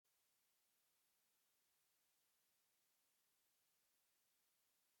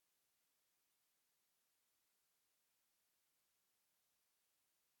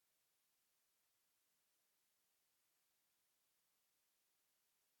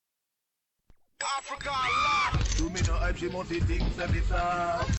Do me no hype, she must be things every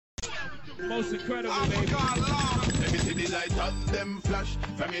time. Most incredible, baby. Let me see the light on them flash.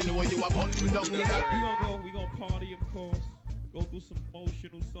 From you know you are on down that. We gonna party, of course. Go through some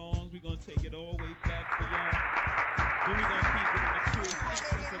emotional songs. We gonna take it all the way back to y'all. Then we gonna keep it in the true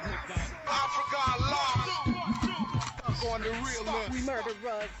essence of hip hop. On the realness. We murder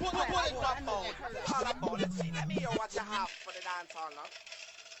rugs. Let me hear what you have for the dance hall now.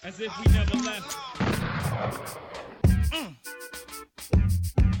 As if we never left.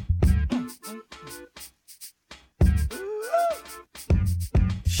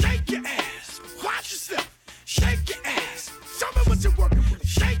 Shake your ass, watch yourself. Shake your ass, show me what you're working with.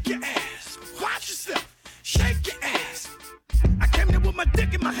 Shake your ass, watch yourself. Shake your ass. I came here with my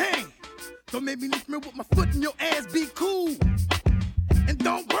dick in my hand. Don't make me lift me with my foot in your ass, be cool. And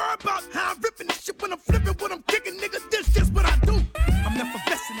don't worry about how I'm ripping this shit when I'm flipping, when I'm kicking, nigga, this just what I do. I'm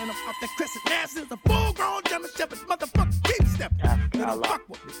effervescent and I'm off that crescent. Now since a full-grown German Shepherd, motherfucker keep stepping. They don't fuck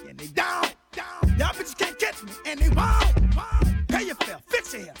with me and they down. Y'all bitches can't catch me and they won't. Pay your fare,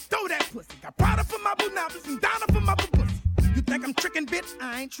 fix your hair, throw that pussy. Got Prada for my boo novels and Donna for my boo pussy. You think I'm tricking, bitch?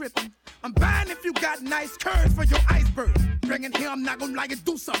 I ain't tripping. I'm buying if you got nice curves for your iceberg. Bring it here, I'm not gonna like it,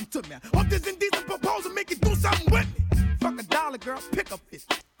 do something to me. Hope this indecent proposal make you do something with me. Fuck a dollar, girl, pick up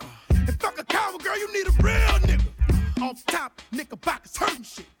 50. And fuck a coward, girl, you need a real nigga. Off top, knickerbockers hurting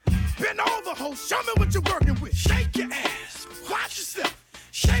shit. Bend over, ho, show me what you're working with. Shake your ass, watch yourself.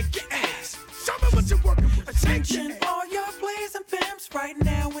 Shake your ass, show me what you're working with. Attention, all y'all plays and pimps right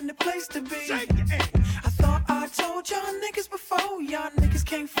now in the place to be. Shake your ass. I thought I told y'all niggas before, y'all niggas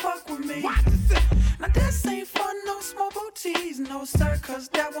can't fuck with me. Watch yourself. Now this ain't fun, no small booties, no sir, cause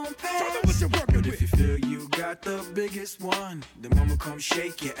that won't Show me pass. what you're working But with. if you feel you got the biggest one, then mama come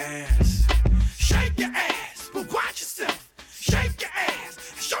shake your ass. Shake your ass, but watch yourself. Shake your ass,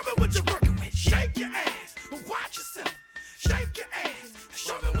 show me what you're working with. Shake your ass, but watch yourself. Shake your ass,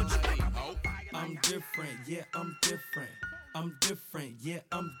 show me what you're working with. I'm different, yeah, I'm different. I'm different, yeah,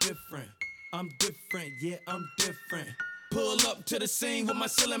 I'm different. I'm different, yeah, I'm different. Pull up to the scene with my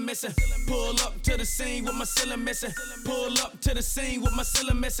ceiling missing. Pull up to the scene with my ceiling missing. Pull up to the scene with my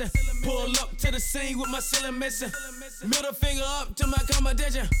ceiling missing. Pull up to the scene with my ceiling missing. Middle finger up to my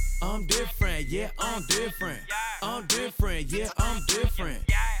competition. I'm different, yeah, I'm different. I'm different, yeah, I'm different.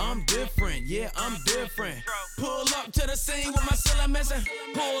 I'm different, yeah, I'm different. Pull up to the scene with my ceiling missing.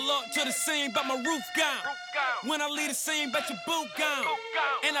 Pull up to the scene, but my roof gone. When I leave the scene, bet your boot gone.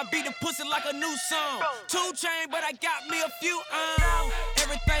 And I beat the pussy like a new song. 2 Chainz, but I got me a few on.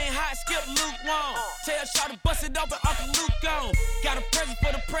 Everything hot, skip lukewarm. Tell Shawty bust it open, Uncle Luke on. Got a present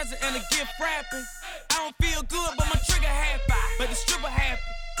for the present and a gift wrapping. I don't feel good, but my trigger happy. But the stripper happy,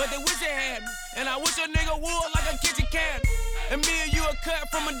 but they wish they had me. And I wish a nigga would like a kitchen cabinet. And me and you are cut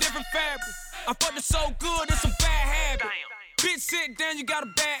from a different fabric. I fucked it so good, it's a bad habit. Bitch, sit down, you got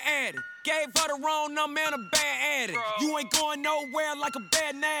a bad addict. Gave her the wrong number and a bad addict. You ain't going nowhere like a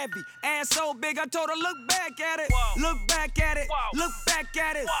bad navvy. Ass so big, I told her, look back at it. Look back at it. Look back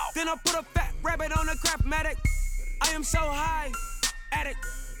at it. Then I put a fat rabbit on a Craftmatic. I am so high, addict.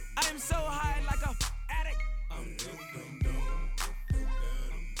 I am so high like a addict. I'm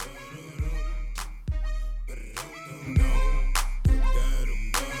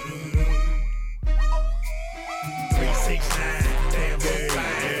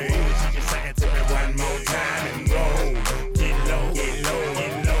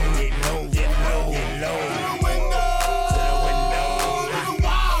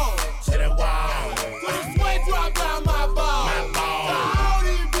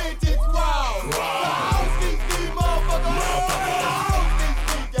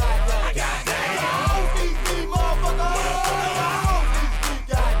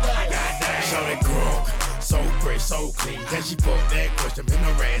so clean. Can she put that question in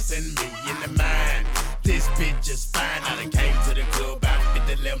harassing me in the mind? This bitch is fine. I done came to the club about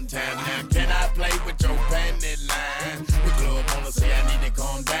 50-11 times. Now can I play with your panty line? The club wanna say I need to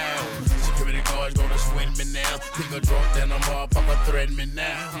calm down. Security guards gonna swing me now. Think a drunk, then a motherfucker threaten me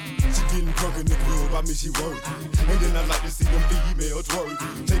now. She getting drunk in the club, I mean she working. And then I like to see them females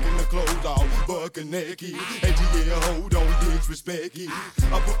twerking. Taking the clothes off, bucking naked. And yeah, hold on, disrespect it.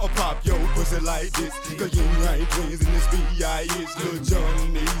 I pop your pussy like this. Cause you ain't twins in this B.I.H. Lil Jon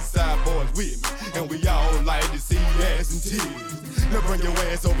and the East Side boys with me. And we all like to see ass and titties. Now bring your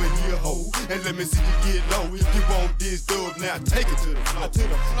ass over here, ho. And let me see you get low. If you want this dub, now take it to the floor.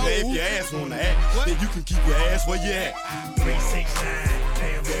 Now if your ass wanna act, then you can keep your ass where you at. 3, 6, 9,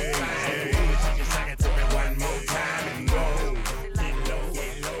 damn, hey. You suck it to me one more time and go. Get low,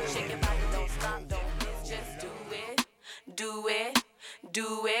 get low. Shake your body, don't stop, don't miss, just do it. Do it.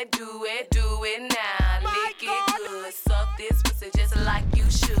 Do it, do it, do it now. Lick it good. Suck this pussy just like you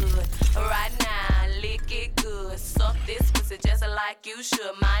should. Right now, lick it good. Suck this pussy just like you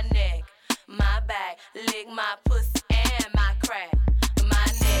should. My neck, my back, lick my pussy and my crack. My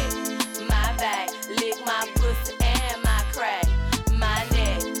neck, my back, lick my pussy and my crack. My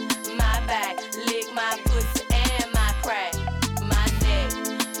neck, my back, lick my pussy and my crack. My neck,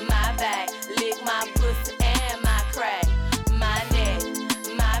 my back, lick my pussy and my crack. My neck,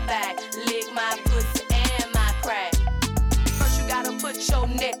 my back, lick my pussy and my crack. First you gotta put your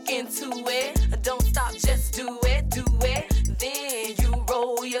neck into it. Don't stop, just do it, do it. Then you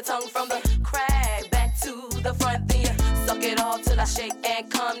roll your tongue from the crack back to the front. Then you suck it all till I shake and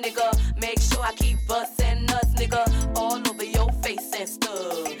come, nigga. Make sure I keep bustin' nuts, nigga, all over your face and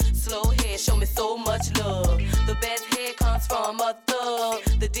stuff. Slow head, show me so much love. The best head comes from a thug.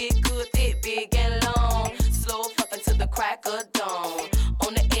 The dick good, thick, big and long. Slow fucking to the crack of dawn.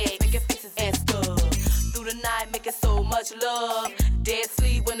 On the edge, making faces and stuff. Through the night, making so much love. Dead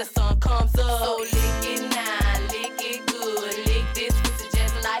sleep when the sun comes up. So lick it now, lick it good. Lick this pussy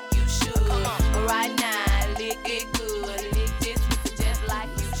just like you should. Come on, right now, lick it good. Lick this pussy just like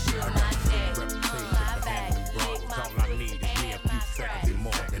you should. My neck, my back, lick my pussy and my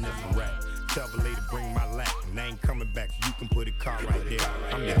crack. Tell the lady bring my lack, and I ain't coming back, so you can put a car right there.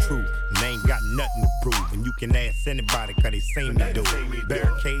 I'm the truth, and they ain't got nothing to prove. And you can ask anybody, cause they seen me do it.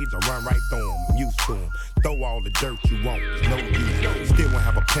 Barricades, I run right through them, I'm used to them. Throw all the dirt you want, there's no use. Still won't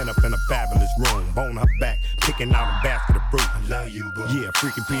have a pen up in a fabulous room. Bone her back, picking out a basket of fruit. I love you, boo. Yeah,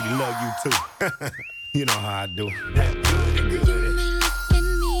 freaking Petey love you too. You know how I do. That good, good. You may look at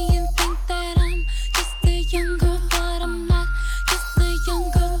me and think that I'm just a young girl, but I'm not just a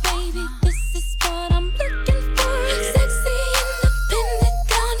young girl, baby. This is what I'm looking for. Sexy, independent,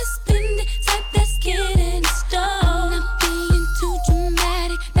 down to spend it, type that's getting started. Not being too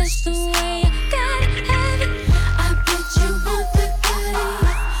dramatic, that's the way I gotta have it. I bet you want the goodies,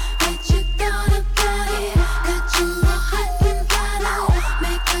 bet you thought about it. Got you all hot and bothered,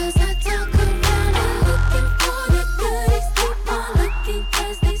 make us I talk around it. Looking for the goodies, keep on looking,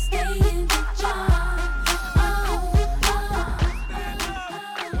 cause they stay in the jar.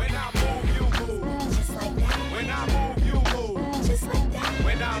 When I move, you move. Just like that. When I move, you move. Just like that.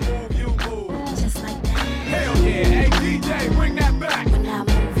 When I move, you move. Just like that. Hell yeah, hey DJ, bring that back. When I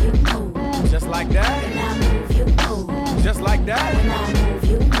move, you move. Just like that. When I move, you move. Just like that. When I move,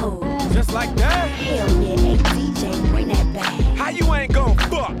 you move. Just like that. Hell yeah, hey DJ, bring that back. How you ain't gon'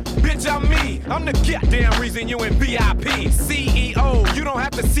 fuck? Bitch, I'm me. I'm the goddamn reason you in VIP. CEO, you don't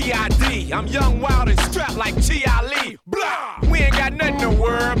have to CID. I'm young, wild, and strapped like G.I. Lee. Blah! We ain't got nothing to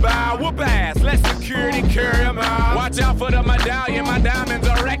worry about. Whoop ass, let security carry 'em out. Watch out for the medallion, my diamonds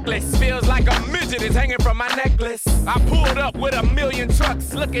are reckless. Feels like a midget is hanging from my necklace. I pulled up with 1,000,000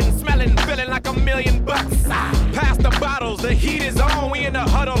 trucks, looking, smelling, feeling like $1,000,000. Pass the bottles, the heat is on. We in the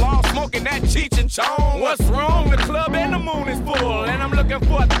huddle, all smoking that Cheech and Chong. What's wrong? The club and the moon is full, and I'm looking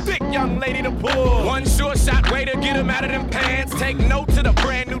for a thick young lady to pull. One short shot way to get 'em out of them pants. Take note to the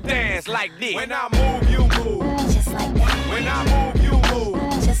brand new dance like this. When I move, you move. Just like that. When I move, you move.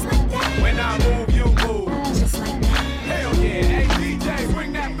 Just like that. When I move, you move. Just like that. Hell yeah, hey DJ,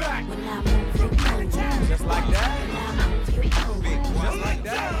 bring that back. When I move, you move. Just like that. When I move, you move. Just like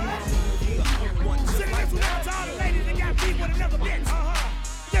that. Send this one out to all the ladies that got beef with another bitch.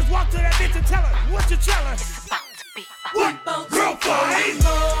 Just walk to that bitch and tell her what you tell her. What? Girl fight?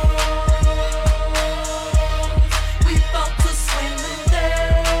 We bout to swing the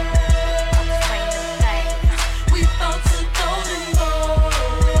day. We bout to go and go.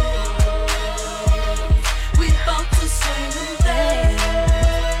 We bout to swing the day.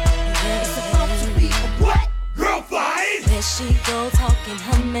 It's about to be a what? Girl fight? There she go talking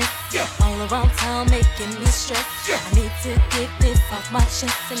her mess. All around town making me stress. I need to get this off my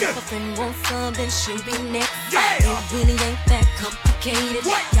chest. And if a friend wants some, then she'll be next. It really ain't that complicated.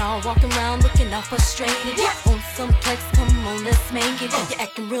 Y'all walking around looking all frustrated. Want some flex, come on, let's make it. You're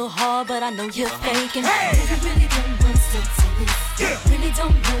acting real hard, but I know you're faking. You really don't want to this. Really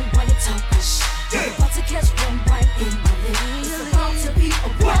don't know why you're talking shit. You're about to catch one right in my lips. It's about to be a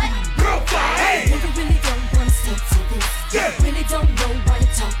what? Girl fight? You really don't want to this. Really don't know why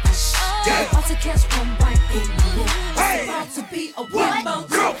you're talking shit. You're about to catch one right in my lips. It's about to be a what?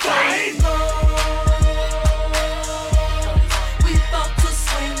 Girl fight? We bout to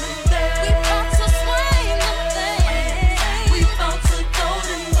swing the day. We bout to swing the day. We bout to go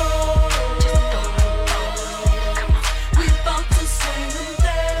and go. We bout to swing the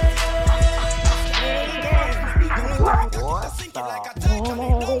day.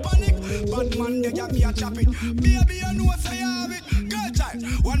 Bad man, they got me a chop it. Baby, you know say I have it.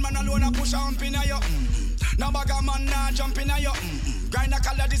 One man alone a push a hump in a yo. No bag a man nah jump in a yo. Grind a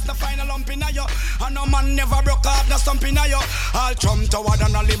color, this the final lump in a yo. And no man never broke off, no stump in a yo. All Trump tower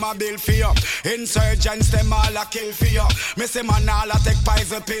and all him a bill for you. Insurgents them all a kill for you. Me say man all a take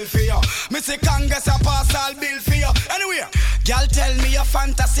poison pill for you. Me say Congress a pass all bill for you. Anyway, girl tell me your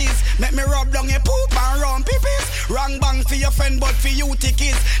fantasies. Make me rub down your poop and run pippies. Wrong bang for your friend but for you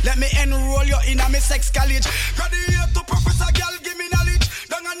tickets. Let me enroll you in a me sex college. Graduate to professor, girl give me knowledge.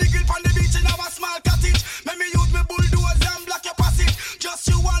 Down a niggle on the beach in our small cottage. Make me use me bulldozer and block your passage. Just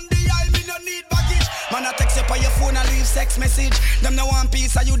you and the eye, me no need baggage. Man I text you on your phone and leave sex message. Them no one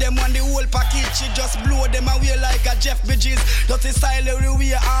piece of you, them want the whole package. She just blow them away like a Jeff Bridges. Dirty style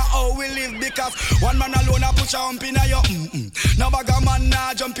everywhere and how we live. Because one man alone a push a hump in a yo. No bag a man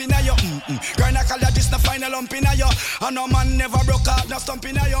nah jump in a yo. Grind a color, this the final hump in a yo. And no man never broke out, no stump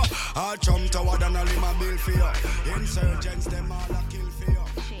in a yo. All Trump tower and all him a bill for you. Insurgents them all a kill for you.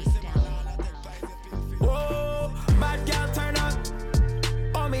 Whoa, bad girl turn up.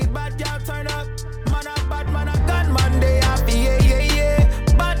 Oh me bad girl turn up. Man a bad man a gun man they happy yeah yeah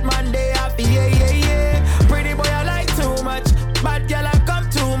yeah. Bad man they happy yeah yeah yeah. Pretty boy I like too much. Bad girl I come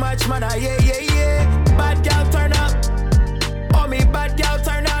too much man a yeah yeah yeah. Bad girl turn up. Oh me bad girl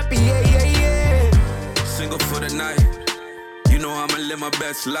turn up yeah yeah yeah. Single for the night. You know I'ma live my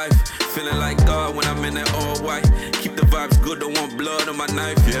best life. Feeling like God when I'm in that all white. Keep the vibes good, don't want blood on my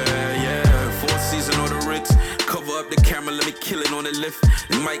knife. Yeah, yeah. 4 season on the Ritz. Cover up the camera, let me kill it on the lift.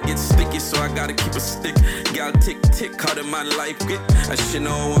 It might get sticky, so I gotta keep a stick. Gotta tick, tick, how did my life get? I should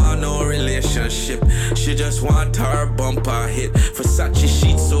know want no relationship. She just want her bumper hit. Versace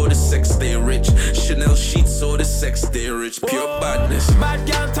sheets, so the sex stay rich. Chanel sheets, so the sex stay rich. Pure badness. Bad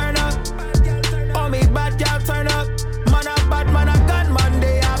girl turn up. Oh me bad girl turn up. Man a bad man a gun man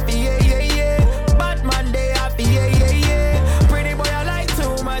they happy yeah yeah yeah. Bad man they happy yeah yeah yeah. Pretty boy I like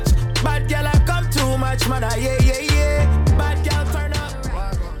too much. Bad girl I come too much man a yeah yeah yeah. Bad girl turn up.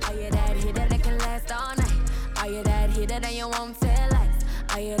 Are you that hitter that can last all night? Are you that hitter that you won't tell lies?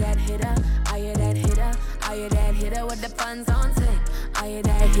 Are you that hitter? Are you that hitter? Are you that hitter with the funds on tight? Are you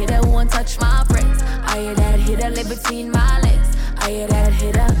that hitter who won't touch my friends? Are you that hitter live between my legs? Are you that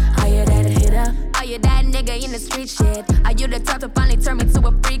hitter? Are you that hitter? Are you that nigga in the street shit? Are you the type to finally turn me to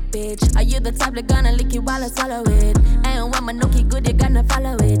a freak bitch? Are you the type that gonna lick you while I swallow it? And when my nookie good, you gonna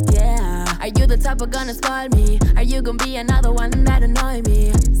follow it, yeah. Are you the type of gonna spoil me? Are you gonna be another one that annoy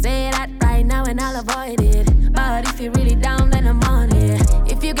me? Say that right now and I'll avoid it. But if you're really down, then I'm on it.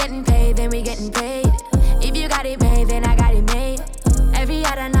 If you're getting paid, then we getting paid. If you got it made, then I got it made. Every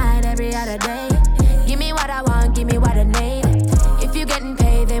other night, every other day. Give me what I want, give me what I need. If you getting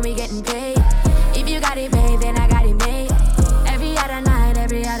paid, then we getting paid. If you got it made, then I got it made. Every other night,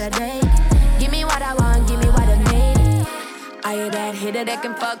 every other day. Give me what I want, give me what I need. Are you that hitter that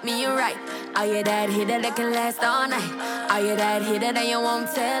can fuck me right? Are you that hitter that can last all night? Are you that hitter that you won't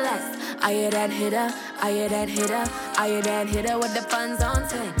tell us? Are you that hitter? Are you that hitter? Are you that hitter with the funds on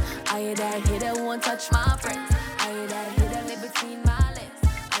tight? Are you that hitter who won't touch my friends? Are you that hitter live between my legs?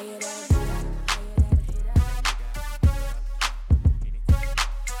 Are you that hitter?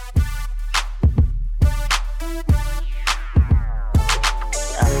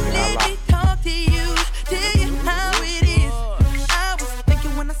 Let me talk to you, tell you how it is. I was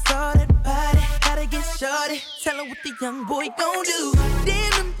thinking when I saw that body, gotta get shorty. Tell her what the young boy gon' do.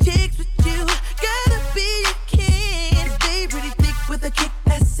 Damn them chicks with you, gotta be a king. Stay pretty thick with a kick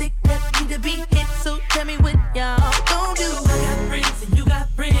that's sick, that need to be hit. So tell me what y'all gon' do. I got friends and you got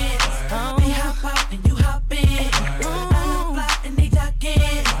friends. They hop out and you hop in. I look fly and they jock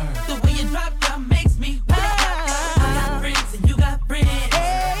in. The way you drop down makes me wet. I got friends and you got friends.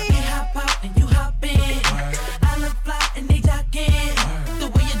 They hop out and you hop in. I look fly and they jock in. The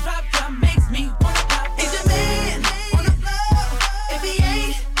way you drop down makes me wanna pop. Is your man on the floor? If he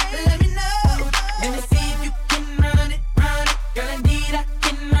ain't, let me know. Let me see if you can run it, run it. Girl, indeed I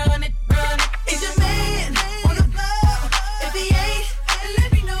can run it, run it. Is your man on the floor? If he ain't, let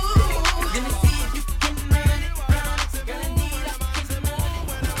me know. Let me see if you can run it, run it. Girl, indeed I can run it.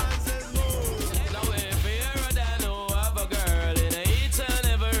 Now if you're a dan who have a girl in each and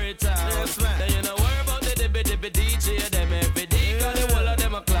every town, then you know worry about the dippy DJ, them every day, 'cause the whole of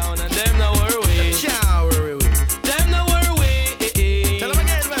them a clown and them no worry. Them no worry. Tell them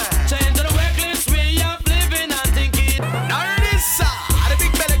again, man. Change to the reckless way of living and thinking. Already saw the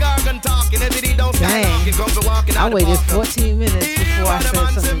big belly gargan talking. Every day don't stand Dang. talking, come for walking I out the waited bathroom. 14 minutes before I said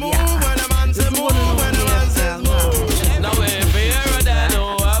something. Yeah. This is one of them Now if you're a dan who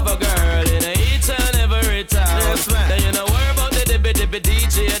have a girl in each and every town, then you know worry about the dippy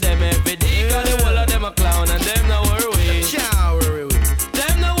DJ, them every day, 'cause the whole of them a clown and them no worry.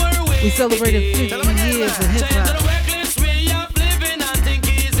 Them no We celebrated 50 years of hip hop.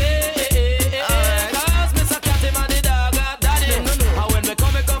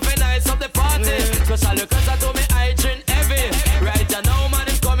 Special request I told me I drink heavy. Right now, man,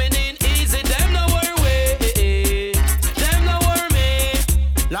 I'm coming in easy. Them no worry way. Them no worry me.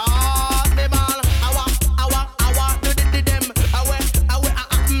 Lord, me ball. Awa, do them. Awe, do them. Awa,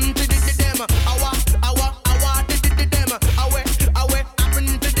 do them. Awe,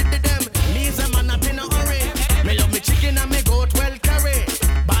 do them. Me's a man up in a hurry. Me love me chicken and me goat well curry.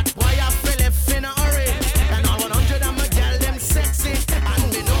 Bad boy I feel left in a hurry. And all 100 of my gal them sexy. And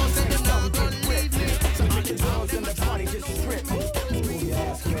me know say them not gonna leave me. So all the girls in the party just strip.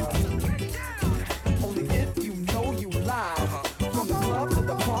 Only if you know you lie. From the club to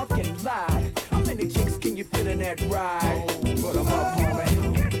the parking lot. How many chicks can you fit in that ride? Put 'em up,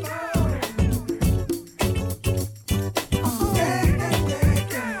 homie.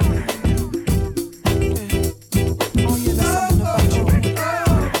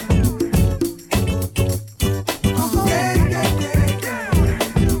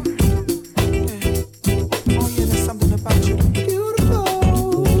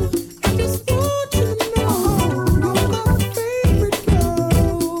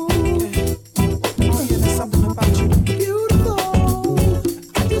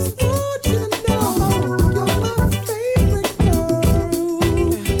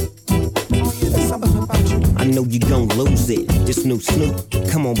 I know you gon' lose it. This new Snoop,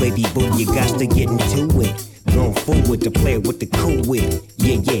 come on, baby boo, you got to get into it. Going forward to play with the cool wit.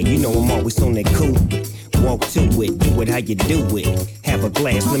 Yeah, you know I'm always on that cool. Walk to it, do it how you do it. Have a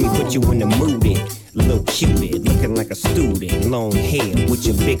glass, let me put you in the mood. Little cutie, looking like a student. Long hair with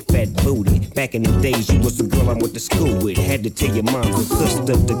your big fat booty. Back in the days, you was the girl I went to school with. Had to tell your mom and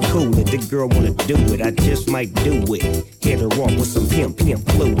sister to cool it. The girl wanna do it, I just might do it. Hit her off with some pimp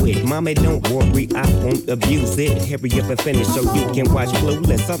fluid. Mommy, don't worry, I won't abuse it. Hurry up and finish so you can watch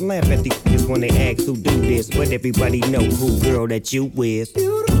Clueless. I laugh at these kids when they ask who do this, but everybody know who girl that you is.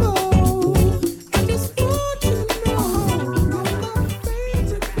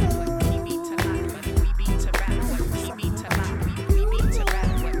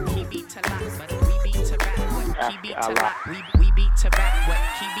 We beat to rap what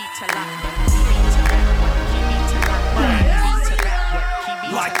he beat to lock. We beat to rap what he beat to lock. We beat to rap what he beat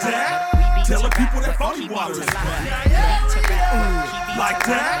to Like lock. that? We beat Tell to the people rap that what phony he beat water to is lock. back. We beat to rap what he beat Like to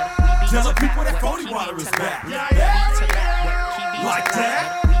that? lock. Tell the We beat people to that rap phony what water he is beat to back. lock. We beat to rap what he beat to Like lock. that?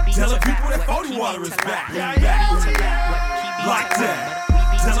 We beat Tell to the people rap that what phony he water beat is to back. lock. We beat to rap what he beat Like to that? lock.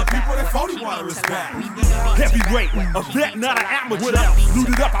 Tell the people that phony water is back. Heavyweight, a vet, not an amateur. Loot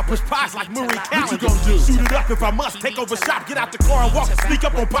it up, I push pies like Murray Callen. What you gon' do? Shoot it up if I must. Take over shop, get out the car and walk. Sneak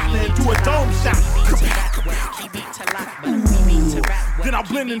up on partner and do a dome shot. Then I'll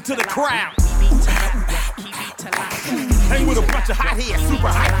blend into the crowd. Hang with a bunch of hot heads, super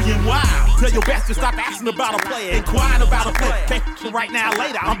hypey and wild. Tell your best to stop asking about a player, inquiring about a player. Okay, right now,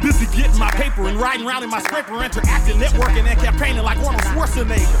 later, I'm busy getting my paper and riding around in my scraper, interacting, networking, and campaigning like Arnold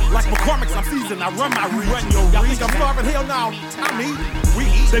Schwarzenegger. Like McCormick's, I'm seasoned, I run my region. Y'all think I'm starving? Hell no, I'm eating. We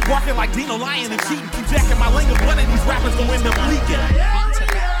eat. They barking like Dino lying and cheating. Keep jacking my lingo, one of these rappers gon' end up leaking.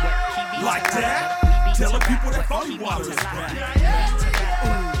 Like that? Tell the people that phony water is back.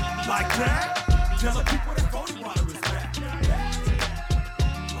 Like that? Tell the people that phony water is back.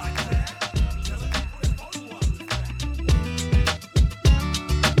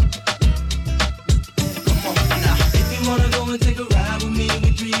 If you wanna go and take a ride with me,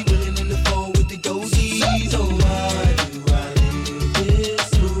 we three willing in the four with the dozies. Oh, why do I live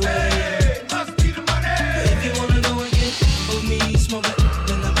this way? Must be the money. If you wanna go and get with me, smoke it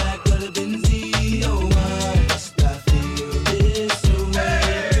in the back of the Benzie. Oh, why must I feel this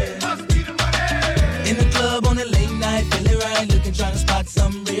way? Must be the money. In the club on a late night, feeling right, looking, trying to spot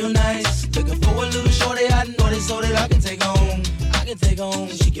something real nice. Looking for a little shorty I know this so that I can take home.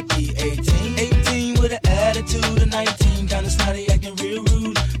 She could be 18 with an attitude of 19, kinda snotty, acting real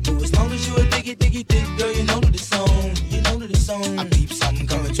rude. But as long as you a thick girl, you know that it's on. You know that it's on. I peep something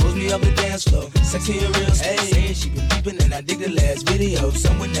coming towards me up the dance floor. Sexy and real, saying she been peeping and I dig the last video.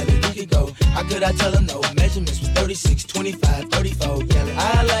 Somewhere Nelly we could go. How could I tell her no? Measurements was 36, 25, 34. Yelling,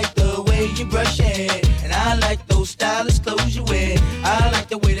 I like the way you brush your hair, and I like those stylish clothes you wear. I like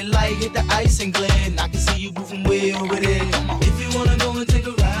the way the light hit the ice and glare, and I can see you moving way over there. If you wanna go and take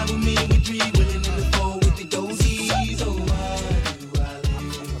a ride with me, we three willing in the four with the dozies. Oh, why do I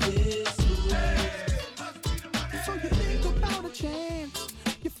live this way? So you think about a chance.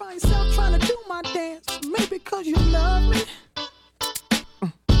 You find yourself trying to do my dance. Maybe cause you love me.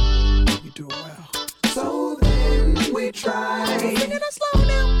 You do well. So then we try. Singing it slow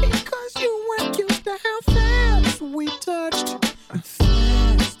now because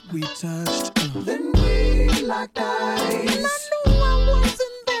like ice. And I knew I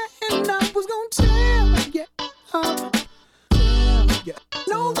wasn't there, and I was gonna tell you.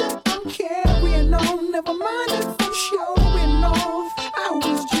 Know that I'm carrying on. Never mind if I'm showing off. I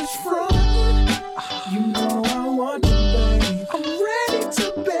was just frontin'. You know I want you, babe. I'm ready to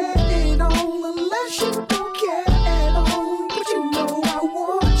bet it on, unless you don't care at all. But you know I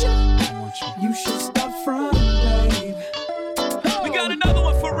want you. You should stop frontin', babe. We got another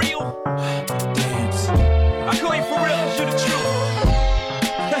one for real. Dance. I call you for real, 'cause you're the truth.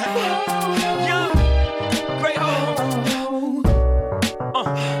 Young, great home.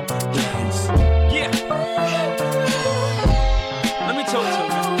 Yeah. Let me talk to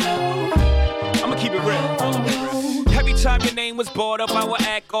you. I'ma keep it real. Every time your name was brought up, I would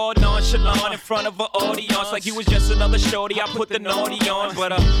act all nonchalant in front of an audience, like you was just another shorty. I put the naughty on,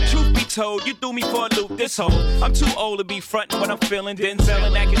 but truth be told, you threw me for a loop this whole. I'm too old to be frontin' when I'm feeling Denzel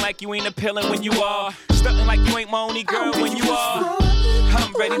and acting like you ain't appealing when you are. Stuntin' like you ain't my only girl when you are.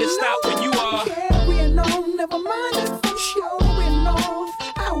 I'm ready to stop when you are. Carrying on, never mind if I'm showing off.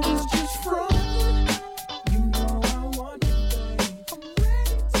 I was just frontin'. You know I want you, babe. I'm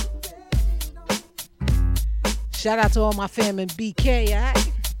ready to bet it on. Shout out to all my fam in BK,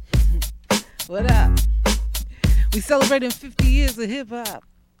 alright? What up? We celebrating 50 years of hip hop.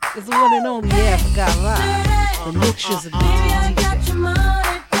 It's the one and only Africa Live. The mixtures of I got your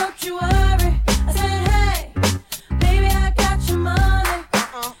money, don't you worry. I said, hey, baby, I got your money.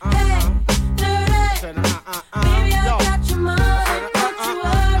 Hey, dirty. Baby, I got your money, don't you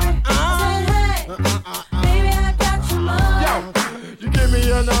worry. I said, hey, baby, I got your money. You give me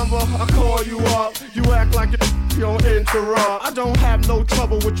your number, I call you up. You act like you don't interrupt. I don't have no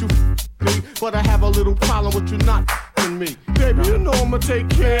trouble with you me, but I have a little problem with you not me. Baby, you know I'ma take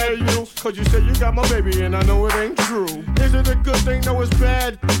care of you, 'cause you say you got my baby and I know it ain't true. Is it a good thing? No, it's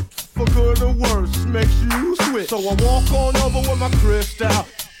bad. For good or worse, makes you switch. So I walk on over with my crystal.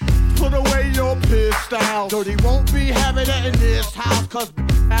 Put away your pistol. Dirty won't be having it in this house, 'cause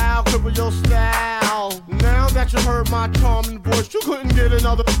I'll cripple your style. Now that you heard my charming voice, you couldn't get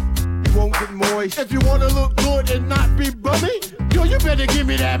another. You won't get moist. If you wanna look good and not be bummy, yo, you better give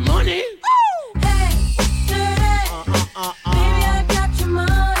me that money. Hey, dirty. Baby, I got your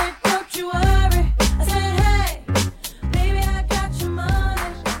money, don't you worry. I said, hey, baby, I got your money.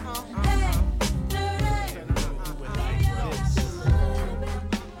 Hey, dirty. Baby, I got your money.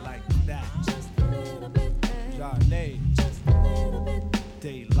 Like that. Just a little bit. Jarnay. Just a little bit.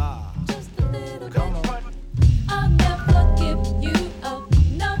 De La. Just a little bit. I'll never give you up.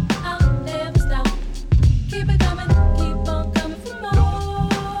 No, I'll never stop. Keep it coming, keep on coming for more.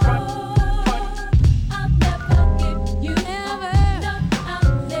 I'll never give you up. No,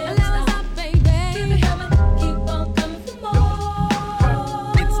 I'll never stop, baby. Keep it coming, keep on coming for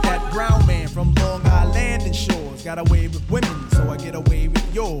more. It's that brown man from Long Island and Shores. Got away with women, so I get away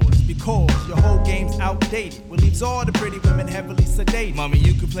with yours. Because your whole game's outdated. What leaves all the pretty women heavily sedated. Mommy,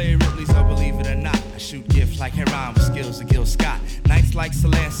 you can play Ripley, so believe it or not. I shoot gifts like Heron with skills of Gil Scott. Nights like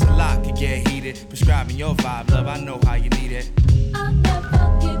Celeste Salak can get heated. Prescribing your vibe, love, I know how you need it. I'll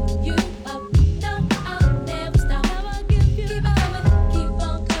never give you up. No, I'll never stop. Never give you keep it coming, keep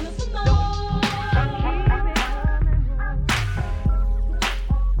on coming for more.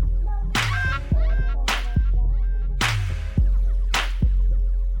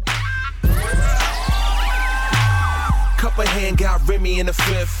 Cup of hand got Remy in the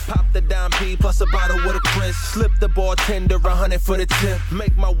fifth. Pop the dime P plus a bottle with a Chris. Slip the bartender 100 for the tip.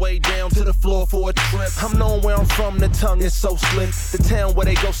 Make my way down to the floor for a trip. I'm knowing where I'm from, the tongue is so slick. The town where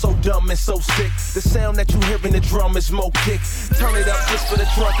they go so dumb and so sick. The sound that you hear in the drum is more kick. Turn it up just for the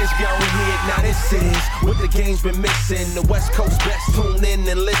truck is going hit. Now this is what the game's been missing. The West Coast best tune in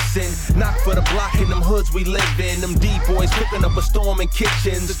and listen. Knock for the block in them hoods we live in. Them D-boys cooking up a storm in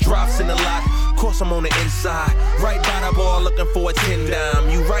kitchens. The drops in the lot, course I'm on the inside. Right by the bar looking for a 10 dime.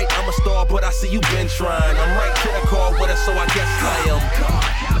 You right, I'm a star, but I see you been trying. I'm right to the car with us, so I guess I am.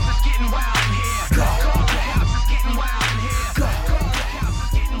 House is getting wild in here. The house is getting wild in here. The house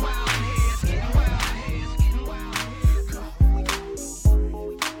is getting wild in here. It's getting wild in here. It's getting wild in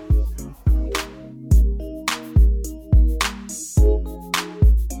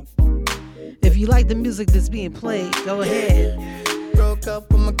here. If you like the music that's being played, go ahead. Broke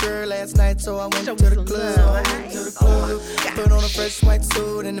up with my girl last night, so I went to the club. Put on a fresh white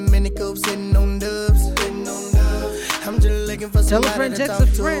suit and a mini coupe, sitting on dubs. I'm just looking for somebody to talk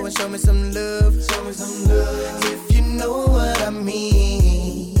to and show me some love. If you know what I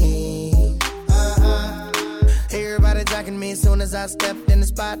mean. Everybody jocking me as soon as I stepped in the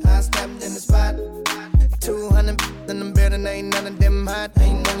spot. 200 and I'm better, ain't none of them hot,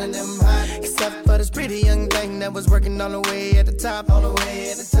 ain't none of them hot. Except for this pretty young thing that was working all the way at the top, all the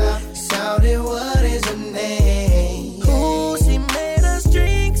way at the top. Shouted, what is her name? Ooh, she made us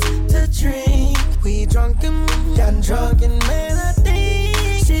drinks to drink. We drunk and got drunk and man, I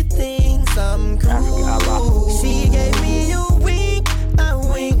think she thinks I'm cool. She gave me a wink, I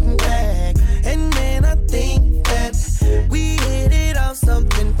winked back, and man, I think that we hit it off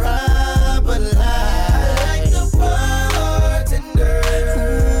something proper like the bartender.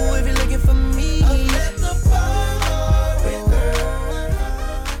 Ooh, if you're looking for me, I'm at the bar with her.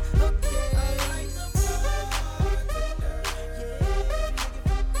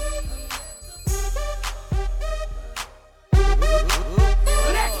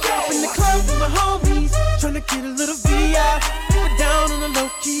 In the club with my homies, trying to get a little VI. We're down on the low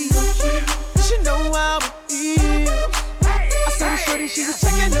key. She know how it is. I saw her shorty, she was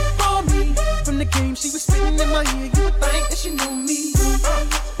checking up on me. From the game, she was spitting in my ear. You would think that she knew me.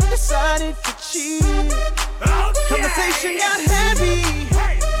 Decided to cheat. Conversation got heavy.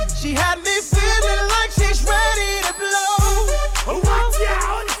 She had me feeling like she's ready to blow. Watch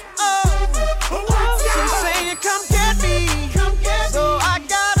out! She's saying, come get me. So I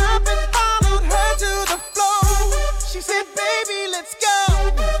got up and followed her to the floor. She said, baby, let's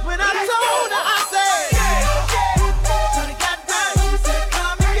go. When I told her, I said, so they got down, she said,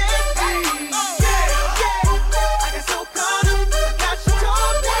 come and get me. I got so caught up, I got she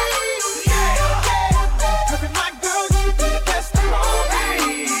told me. Cause my girl, you be the best around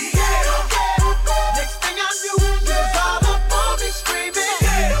me. Next thing I knew, she was all up on me screaming.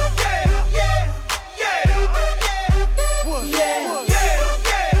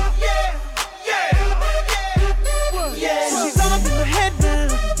 She's all up in my head now.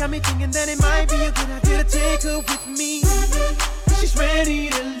 Got me thinking that it might be a good idea to take her with me. She's ready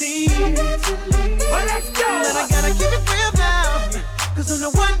to leave. Well, let's go. And I gotta keep it real now. Cause on the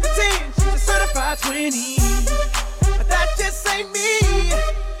 1 to 10, she's a certified 20. But that just ain't me.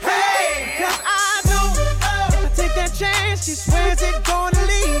 Hey, cause I know if I take that chance, she swears it's gonna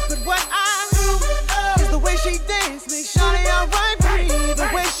leave. But what I do is the way she dance makes Shawty alright for me. The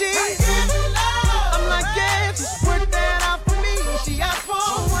way she I'm like, yeah, just work that out for me. She asked for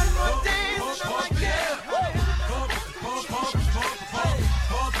one more dance, and I'm like, yeah.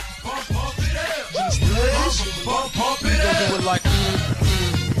 Pump it up. Do it like,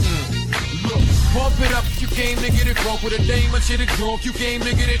 Look, pump it up if you came to get it drunk. With a dame and shit it drunk, you came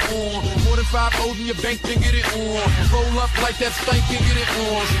to get it on. More than 5 O's in your bank to get it on. Roll up like that stank and get it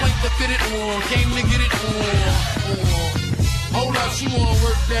on. Spank to fit it on, came to get it on. Hold up, she wanna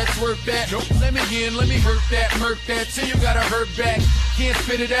work that, twerk that. Nope. Let me in, let me hurt that, murk that. Till you gotta hurt back. Can't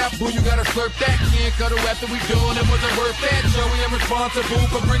spit it out, boo, you gotta slurp that. Can't cut her after we done, it wasn't worth that. So we am responsible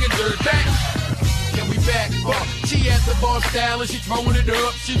for bringing dirt back. Can we back up? She at the bar style and she throwing it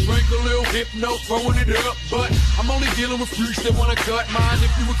up. She drink a little hypno, throwing it up. But I'm only dealing with freaks that wanna cut mine.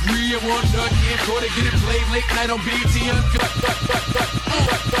 If you agree, and one nut can't cut it. Get it played late night on BT Uncut.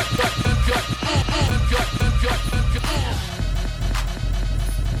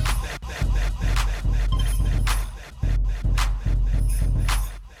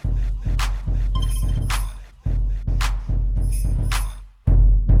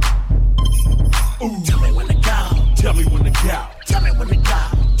 Ooh. Tell me when to go. Tell me when to go. Tell me when to go.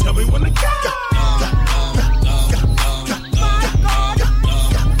 Tell me when to go. Tell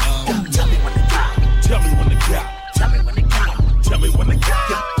me when to go. Tell me when to go. Tell me when to go. Tell me when to go.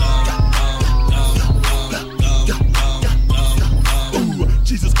 Ooh,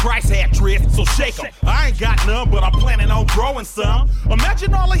 Jesus Christ had dreads, so shake 'em. I ain't got none, but I'm planning on growing some.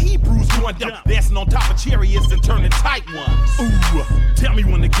 Imagine all the Hebrews going down, dancing on top of chariots and turning tight ones. Ooh, tell me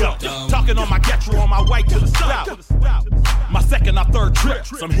when to go. Talking on my Getro on my way to the south. My second or third trip.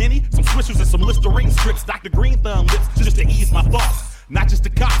 Some Henny, some Swishers, and some Listerine strips. Dr. Green Thumb lips just to ease my thoughts. Not just the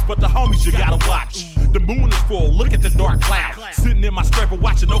cops, but the homies you gotta watch. The moon is full, look at the dark cloud. Sitting in my scraper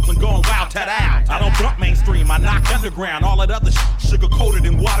watching Oakland going wild, ta-da. I don't bump mainstream, I knock underground. All that other sugar-coated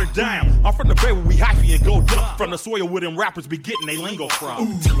and watered down. I'm from the Bay where we hyphy and go dump. From the soil where them rappers be getting they lingo from.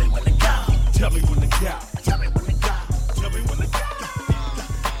 Ooh. Tell me when to go. Tell me when to go. Tell me when to go. Tell me when to go.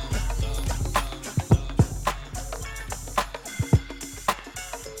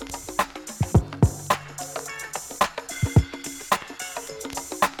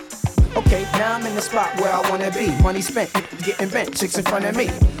 Okay, now I'm in the spot where I wanna be. Money spent, getting bent, chicks in front of me.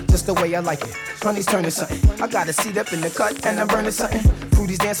 Just the way I like it. Money's turning something. I got a seat up in the cut and I'm burning something.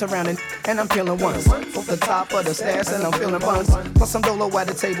 Fruities dance around and I'm feeling ones. Off the top of the stairs and I'm feeling buns. Plus some dolo at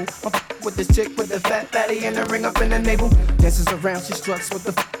the table. with this chick with the fat fatty and the ring up in the navel. Dances around, she struts with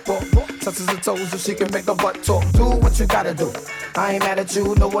the ball. Touches her toes so she can make her butt talk. Do what you gotta do. I ain't mad at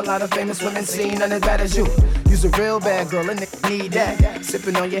you. Know a lot of famous women seen none as bad as you. You's a real bad girl and nigga need that.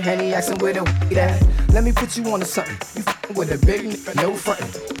 Sipping on your Henny, asking where the weed at. Let me put you on to something. You f***ing with a big nigga, no frontin'.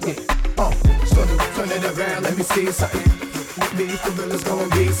 Yeah, so turn it around, let me see something. With me, for real, it's gonna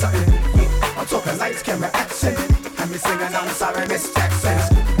be something. Yeah, I'm talking lights, camera, action. And me singing, I'm sorry, Miss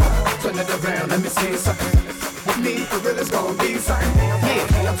Jackson. Turn it around, let me see something. With me, for real, it's gonna be something.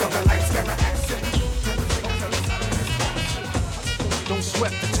 Yeah, I'm talking lights, camera, action. Don't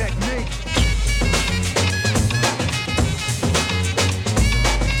sweat the technique.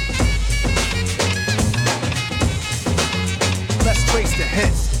 Let's trace the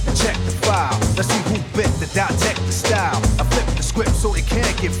hits and check the file. Let's see who bit the dissect the style. I flip the script so it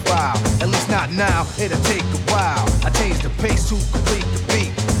can't get filed. At least not now, it'll take a while. I change the pace to complete the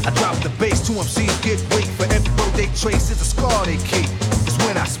beat. I drop the bass to MCs get weak. For every word they trace is a scar they keep. Cause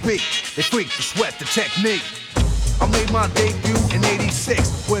when I speak, they freak to sweat the technique. I made my debut in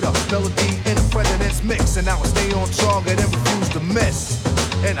 '86 with a melody in a president's mix. And now I stay on target and refuse to miss.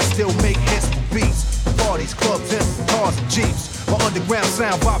 And I still make hits for beats. Parties, clubs, and cars and jeeps. My underground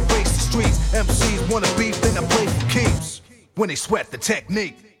sound vibrates the streets. MCs wanna beef, then I play for keeps. When they sweat the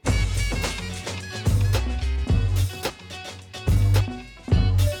technique.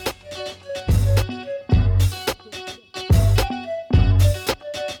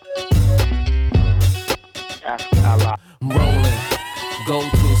 Rolling, go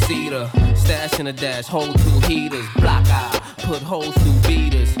to cedar, stash in a dash, hold two heaters, block eye, put holes through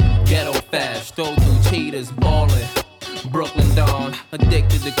beaters, ghetto fast, throw through cheaters, ballin', Brooklyn Dawn,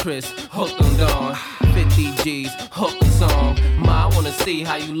 addicted to Chris, hooked on Dawn, 50 G's, hook a song, Ma, I wanna see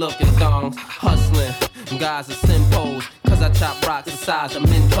how you look in thongs, hustling, guys are simpos, cause I chop rocks the size of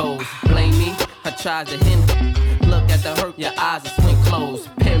Mentos, blame me, I tried to hint, look at the hurt, your eyes are swing closed,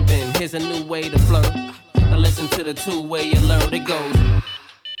 pimpin', here's a new way to flirt. Now listen to the two-way you learn it goes.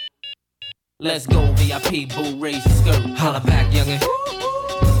 Let's go, VIP, boo, raise your skirt. Holla back, youngin'.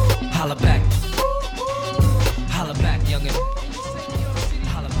 Holla back. Holla back, youngin'.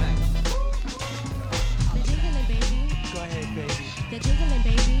 Holla back. The jiggling, baby. Go ahead, baby. The jiggling,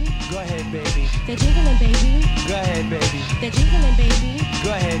 baby. Go ahead, baby. The jiggling, baby. Go ahead, baby. The jiggling, baby. Go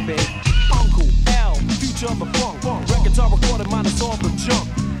ahead, baby. Uncle L, future of the funk. Records are recorded, minus all the junk.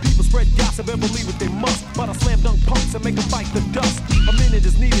 People spread gossip and believe what they must. But I slam dunk punks and make them fight the dust. A minute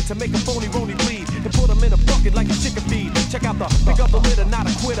is needed to make a phony rony bleed. And put them in a bucket like a chicken feed. Check out the pick up the litter, not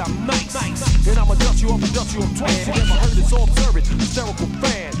a quitter, I'm nice. And I'ma dust you up and dust you up twice. You never heard this all observant, hysterical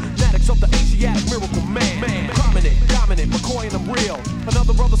fan. Maddox of the Asiatic miracle man. Prominent, dominant, McCoy and I'm real.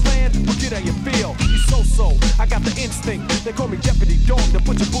 Another brother's fan, well get how you feel. He's so, I got the instinct. They call me Deputy Dog to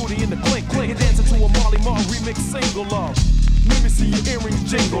put your booty in the clink. You're dancing to a Marley Marl remix single love. Let me see your earrings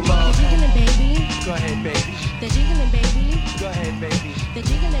jingle love. The jiggling, baby. Go ahead, baby. The jiggling, baby. Go ahead, baby. The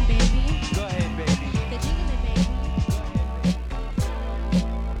jiggling, baby. Go ahead, baby. The jiggling, baby.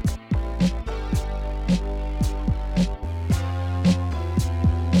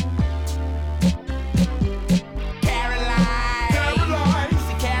 Caroline.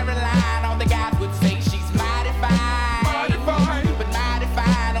 See Caroline, all the guys would say she's mighty fine. But mighty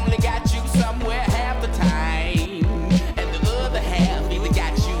fine only got you somewhere half the time. And the other half either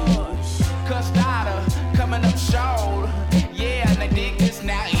got you cussed out or coming up short. Yeah, and I dig this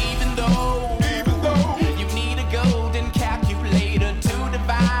now, even though you need a golden calculator to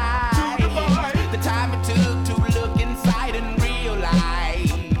divide the time it took to look inside and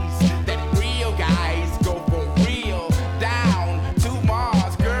realize that real guys go for real down to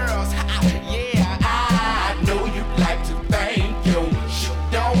Mars, girls. Yeah, I know you'd like to thank your shit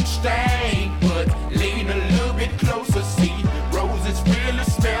don't stink, but lean a little bit closer, see roses really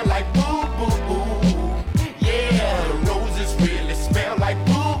smell like boo boo boo. Yeah, roses really smell like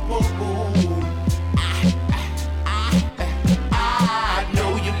boo boo boo. I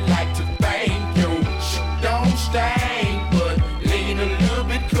know you like to thank your shit don't stink, but lean a little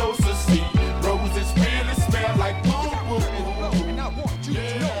bit closer, see roses really smell like boo boo boo. And I want you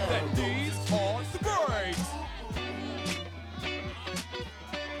to know that these are the breaks.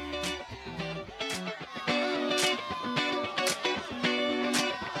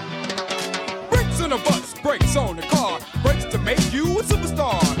 Brakes on the bus, brakes on the car, brakes to make you a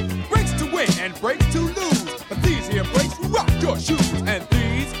superstar, brakes to win and brakes to lose. But these here brakes rock your shoes, and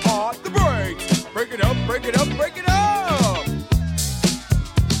these are the brakes. Break it up, break it up, break it up.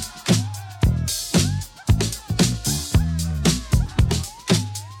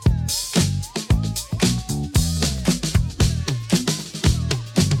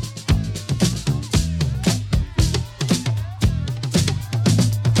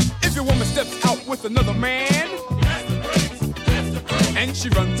 steps out with another man, and she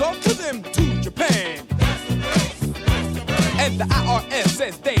runs off with him to Japan. And the IRS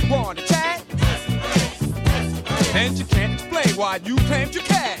says they want to chat, and you can't explain why you claimed your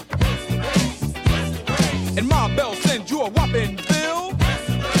cat. And Ma Bell sends you a whopping bill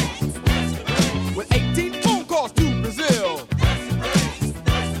with 18 phone calls to Brazil.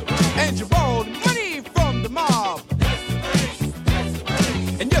 And you borrowed money from the mob,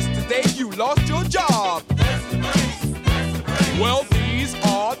 and yesterday you lost your job. Well, these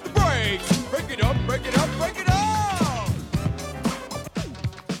are the breaks. Break it up, break it up, break it up.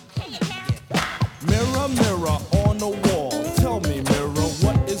 Mirror, mirror on the wall, tell me, mirror,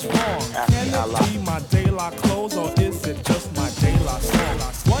 what is wrong? Can it be my de la clothes, or is it just my de la song?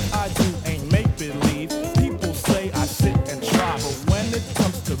 What I do ain't make believe. People say I sit and try, but when it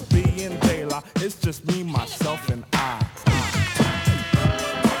comes to being de la, it's just me, myself, and I.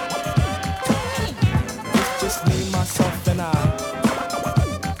 It's just me, myself, and I.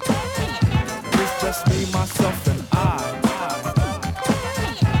 It's just me, myself, and I.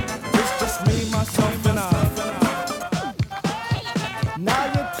 It's just me, myself, and I. Now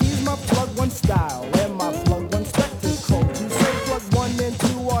you tease my plug one style and my plug one spectacle. You say plug 1 and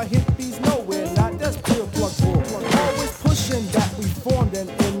 2 are hippies nowhere, not that's pure plug bull. Always pushing that we formed an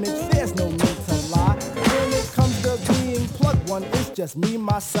image, there's no need to lie. When it comes to being plug one, it's just me,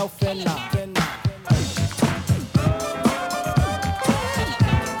 myself, and I.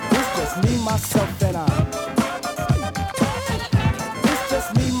 It's just me, myself, and I. It's just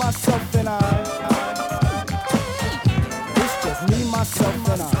me, myself, and I. It's just me, myself,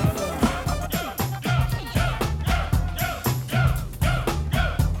 and I.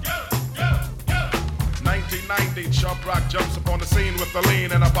 1990, Sharp Rock jumps upon the scene with a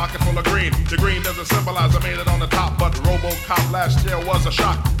lean and a pocket full of green. The green doesn't symbolize I made it on the top, but RoboCop last year was a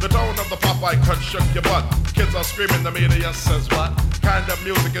shock. The tone of the Popeye cut shook your butt. Kids are screaming, the media says what? Kind of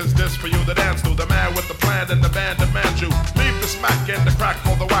music is this for you to dance to? The man with the plan and the band demands you. Leave the smack and the crack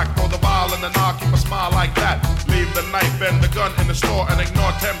for the whack, for the vial and the knock, keep a smile like that. Leave the knife and the gun in the store and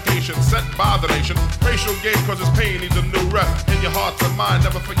ignore temptation sent by the nation. Racial game cause it's pain needs a new rep. In your heart and mind,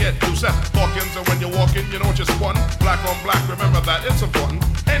 never forget you set Hawkins, and when you're walking, you know just one. Black on black, remember that, it's important.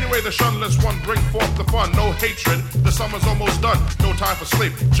 Anyway, the shunless one bring forth the fun. No hatred, the summer's almost done. No time for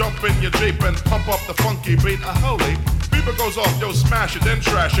sleep, jump in your Jeep and pump up the funky beat. Holy, beeper goes off, yo, smash it, then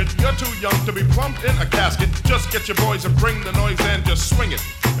trash it. You're too young to be plumped in a casket. Just get your boys and bring the noise and just swing it.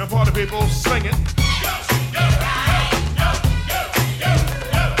 And party people, sing it.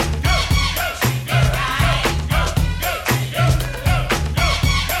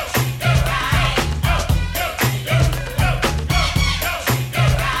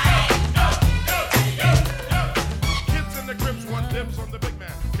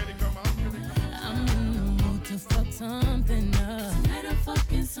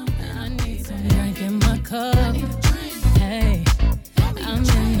 Cup. Hey, I'm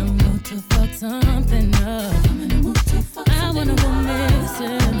in the mood to fuck something up. I wanna go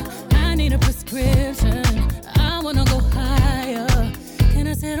missing. I need a prescription. I wanna go higher. Can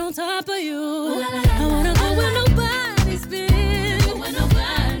I sit on top of you? I wanna go where nobody's been. Have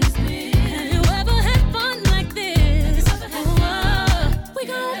you ever had fun like this? We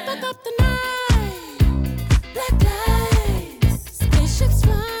gon' fuck up the night. Black lights, spaceships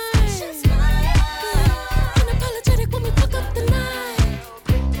fly.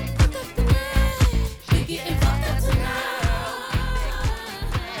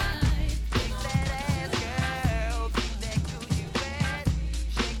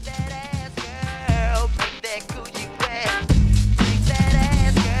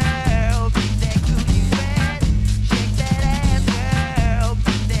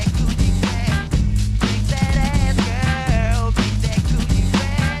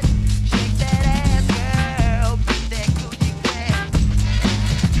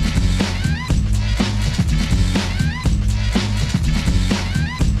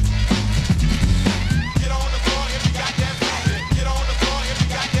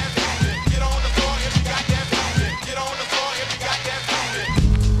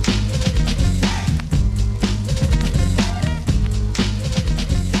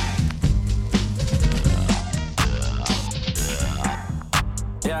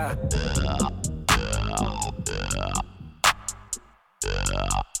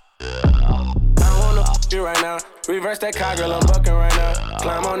 Reverse that car, girl, I'm bucking right now.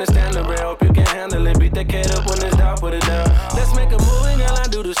 Climb on the standard rail, hope you can handle it. Beat that cat up when it's down, put it down. Let's make a movie, girl, I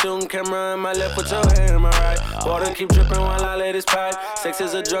do the shooting camera in my left, put your hand in my right. Water keep dripping while I lay this pipe. Sex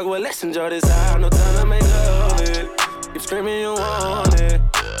is a drug, well, let's enjoy this high. No time to make love it. Keep screaming, you want it.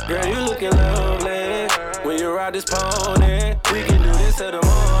 Girl, you look looking lovely. When you ride this pony, we can do this till the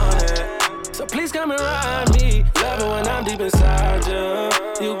morning. So please come and ride me. Love it when I'm deep inside you.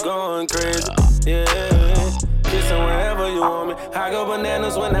 You going crazy, yeah. Kissing wherever you want me. I go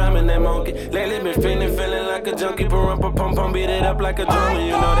bananas when I'm in that monkey. Lately been feeling like a junkie. Pum, beat it up like a drummer.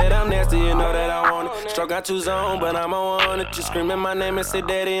 You know that I'm nasty, you know that I want it. Stroke got you zone, but I'm on it. You screaming my name and say,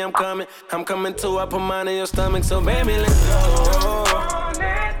 Daddy, I'm coming. I'm coming too, I put mine in your stomach. So baby, let's go.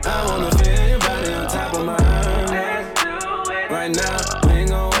 I wanna feel your body on top of mine. Right now, we ain't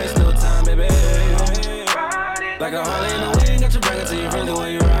gon' waste no time, baby. Like a Harley in the wind, got you bring it to your friends the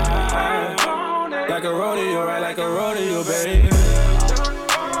way you ride. Like a rodeo, right? Like a rodeo, baby.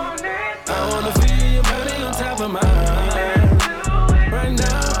 I wanna feel your body on top of mine. Right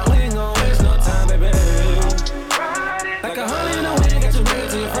now, we ain't gon' waste no time, baby. Like a Harley in the wind, got you bring it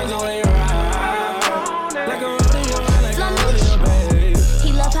to your friends the way you ride. Like a rodeo, right? Like a rodeo, baby.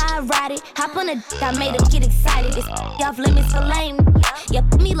 He love how I ride it. Hop on a dick, I made him get excited. It's off limits for lame. You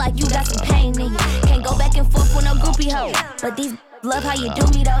put me like you got some pain in you. Can't go back and forth with no groupie hoe. But these love how you do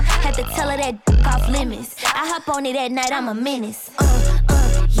me though. Had to tell her that dick off limits. I hop on it at night, I'm a menace.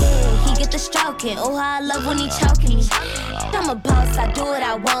 Yeah, he get the stroking. Oh, how I love when he choking me. I'm a boss, I do what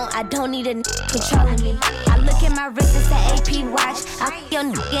I want. I don't need a controlling me. I look at my wrist, it's an AP watch. I feel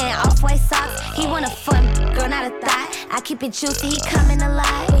in off-white socks. He want a fun girl, not a thought. I keep it juicy, he coming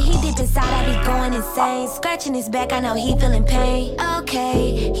alive. When he deep inside, I be going insane. Scratching his back, I know he feeling pain.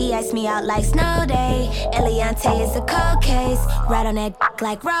 Okay, he asked me out like snow day. Eliante is a cold case. Right on that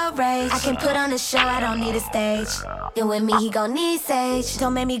like road rage. I can put on a show, I don't need a stage. And with me, he gon' need sage.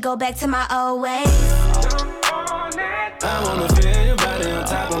 Don't make me go back to my old ways. I wanna feel your body on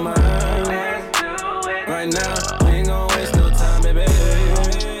top of mine. Right now, we ain't gon' waste no time, baby.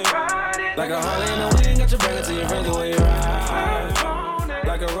 Like a Harley in the wind, got your bring it to your friends the way you ride.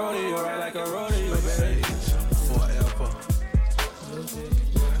 Like a rodeo, right? Like a rodeo, baby. Forever.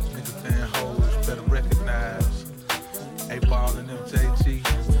 Niggas and hoes better recognize. A-Ball and MJG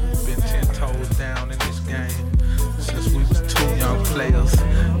been 10 toes down in this game since we was 2 young players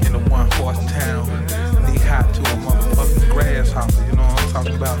in a one-horse town. Knee high to a motherfucking grasshopper, you know what I'm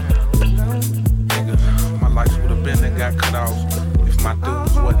talking about? Nigga, my life would have been that got cut off if my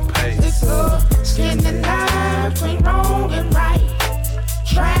dues wasn't paid. It's a skinny line between wrong and right.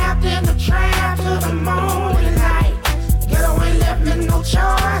 Trapped in the trap till the morning light. Ghetto ain't left me no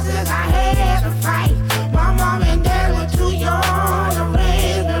choices, I had to fight. My mom and dad were too young to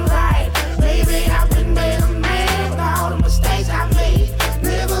raise me right. Baby, I've been made a man with all the mistakes I made.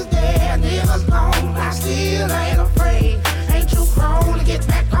 Niggas dead, niggas gone, I still ain't afraid. Ain't too grown to get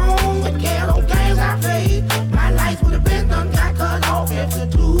back on with ghetto games I played. My life would have been done, got cut off if the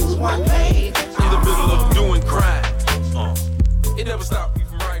dues weren't paid. In the middle of doing crime. It never stopped me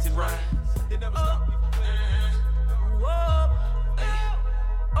from writing rhyme. It never stopped me from playing.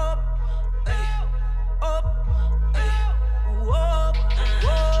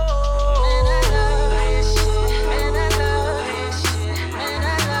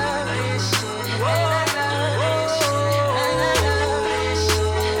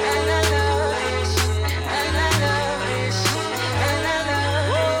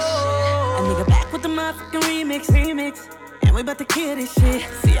 A nigga back with the motherfucking remix. And we bout to kill this shit.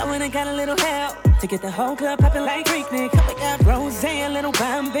 See, I went and got a little help to get the whole club poppin' like Freaknik. We got rosé, a little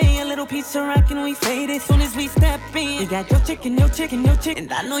Bombay, a little piece of rock, and we faded. Soon as we step in, you got your chicken,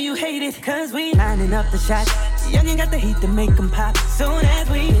 and I know you hate it, cause we lining up the shots. Youngin' got the heat to make them pop. Soon as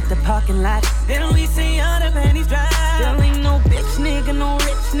we hit the parking lot, then we see all the panties dry. There ain't no bitch nigga, no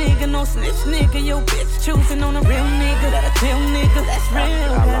rich nigga, no snitch nigga. Your bitch choosing on a real nigga, that a real nigga, that's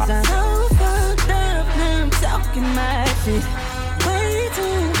real. Cause I'm so fucked up, now I'm talking my shit. Way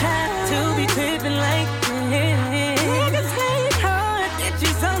too high to be tripping like this. Niggas hate hard,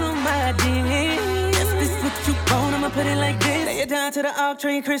 bitches all on my dick. If this what you want, I'ma put it like this. Lay it down to the All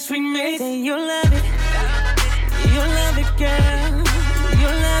Train Chris remix. Say you love it, you love it, girl. You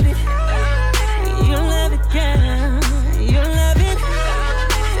love it, you love it, girl. You love it,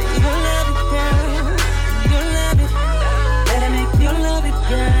 say you love it, girl. You love it, let it make you love it,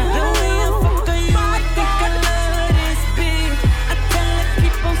 girl. The way I fuck her, you I think I love this beat. I tell her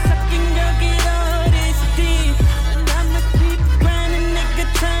keep on sucking, girl, get all this deep. And I'ma keep grinding, nigga,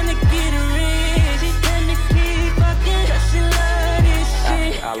 tryna get rich. She tell me keep fucking, cause she love this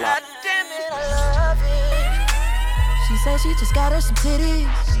shit. God damn it, I love it. She said she just got her some titties.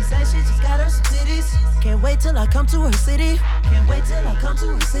 She said she just got her some titties. Can't wait till I come to her city. Can't wait till I come to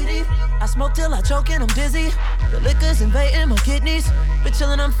her city. I smoke till I choke and I'm dizzy. The liquor's invading my kidneys. Been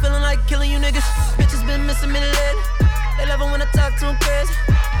chillin', I'm feeling like killing you niggas. Bitches been missing me lately. They love it when I talk to them crazy.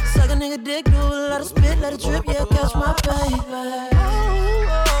 Suck a nigga dick, do a lot of spit, let it drip, yeah, catch my baby.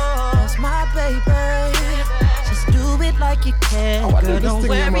 That's my baby. Just do it like you can, girl, don't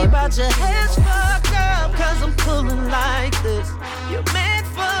worry about your hands fucked up, cause I'm pulling like this. Your man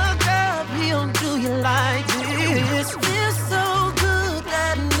fucked up, he don't do you like this. Feels so good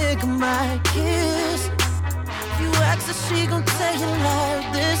that a nigga might kiss. If you ask her, she gon' tell you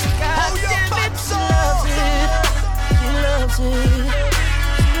like this. God damn it, she loves it. She loves it.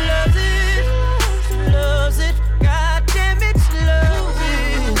 She loves it. She loves it. God damn it, she loves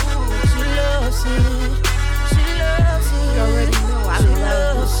it. She loves it. She loves it. You already know I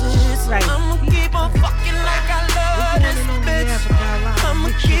love it. Right. I'ma keep on fucking like I love this bitch. I'ma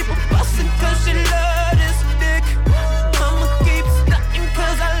keep on bustin' cause she love this dick. I'ma keep stuntin'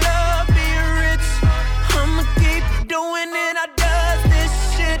 cause I love being rich. I'ma keep doing it, I does this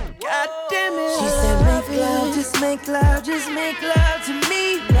shit. God damn it. She said make love, just make love to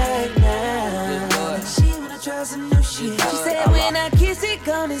me right now. She wanna try some new shit. She said when I kiss it,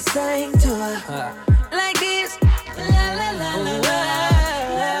 gonna sing to her like this. La la la la la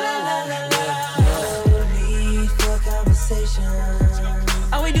la la la la. No need for conversation.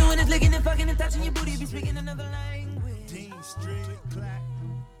 All we doing is licking and fucking and touching your booty. Be speaking another language. Dean Street, Clack,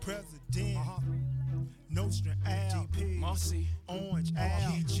 President, Nostrum, Al, DP, Marcy, Orange,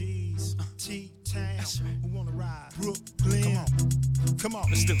 Al, G's, T-Town, who wanna ride? Brooklyn, come on,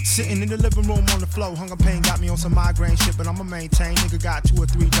 let's do it. Sitting in the living room on the floor, hunger pain got me on some migraine shit, but I'ma maintain. Nigga got $2 or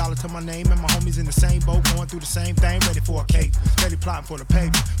 $3 to my name, and my homies in the same boat, going through the same thing, ready for a cake, ready plotting for the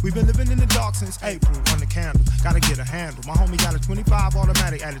paper. We've been living in the dark since April, on the candle, gotta get a handle. My homie got a 25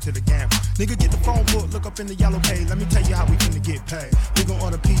 automatic added to the gamble. Nigga get the phone book, look up in the yellow page, let me tell you how we finna get paid. We gon'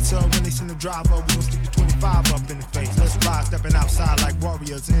 order pizza when they send the driver, we gon' stick the 25 up in the face. Let's fly, stepping outside like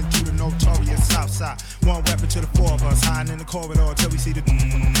warriors into the notorious south side. One weapon to the four of us, hiding in the corridor till we see the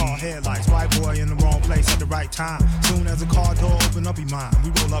car headlights. White boy in the wrong place at the right time. Soon as the car door open up, he mine. We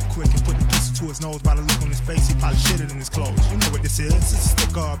roll up quick and put the pistol to his nose. By the look on his face, he probably shitted in his clothes. You know what this is? It's a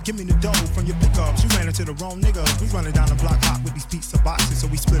stick up. Give me the dough from your pickups. You ran into the wrong nigga. We running down the block hot with these pizza boxes, so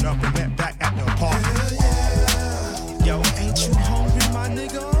we split up and met back at the apartment. Yo, ain't you hungry, my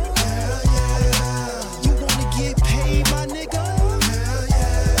nigga? You wanna get paid, my nigga?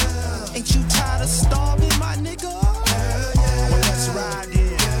 Ain't you tired of starving, my nigga? Well, let's ride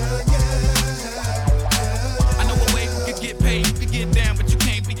in. I know a way we can get paid, we can get down, but you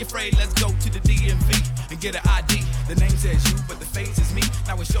can't be afraid. Let's go to the DMV and get an ID. The name says you, but the face is me.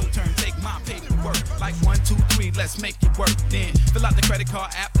 Now it's your turn, take my paperwork. Like 1, 2, 3, let's make it work. Then fill out the credit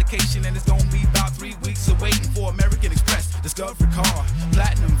card application, and it's gonna be about 3 weeks of waiting for American Express, Discovery Card,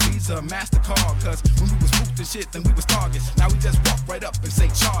 Platinum, Visa, MasterCard. Cause when we was spooked and shit, then we was targets. Now we just walk right up and say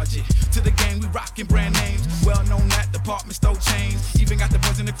charge it. To the game, we rockin' brand names, well known at department store chains. Even got the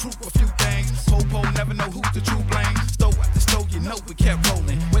boys in the crew for a few things. Po never know who's the true blame. Store after store, you know we kept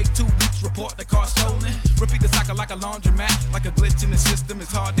rolling. Wait 2 weeks, report the car stolen. Repeat the cycle like a laundromat. Like a glitch in the system,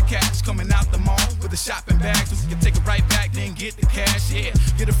 it's hard to catch. Coming out the mall with a shopping bag, so we can take it right back, then get the cash. Yeah,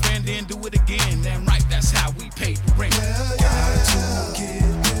 get a friend, then do it again. Damn right, that's how we paid the rent. Got to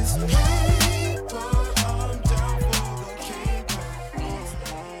get this paper. I'm down for the keeper.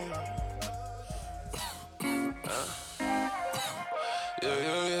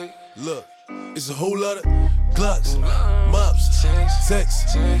 Look, it's a whole lot of Glocks, mops, sex,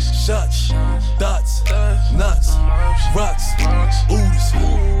 shots, dots, knots, rocks, oodles,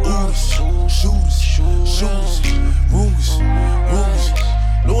 shooters, rumors.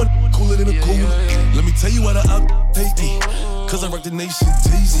 No one cooler than a cooler. Let me tell you why the out hate me. Cause I rock the nation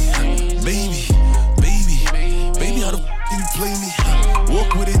daisy. Baby, how the f you play me?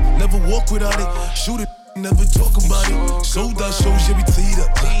 Walk with it, never walk without it. Shoot it, never talk about it. Sold out shows, yeah, we teed up.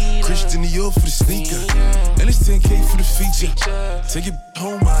 Christian Dior for the sneaker. And it's 10K for the feature. Take it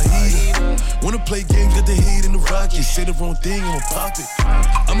home, I eat it. Wanna play game, got the heat in the rocket. Say the wrong thing, I'ma pop it.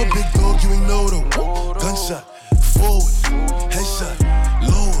 I'm a big dog, you ain't know though. Gunshot, forward, headshot,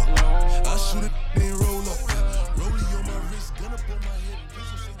 lower. I shoot it, then roll up. Rollie on my wrist, gun up on my head.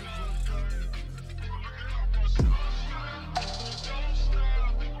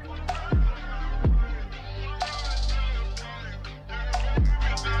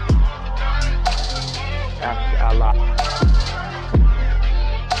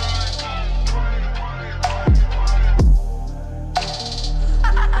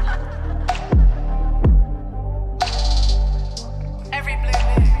 Every blue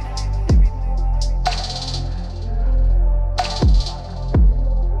moon.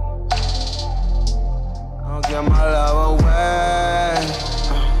 Don't give my love away.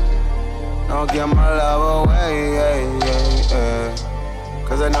 Don't give my love away.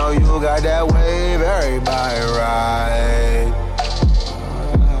 Cause Cause I know you got that wave, everybody right.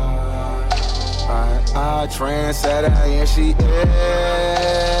 Trendsetter, yeah, she is.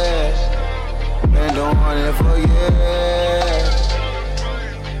 Been doing it for years.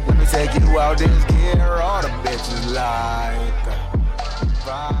 Let me take you out this gear, all the bitches like.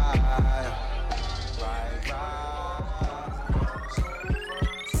 Bye.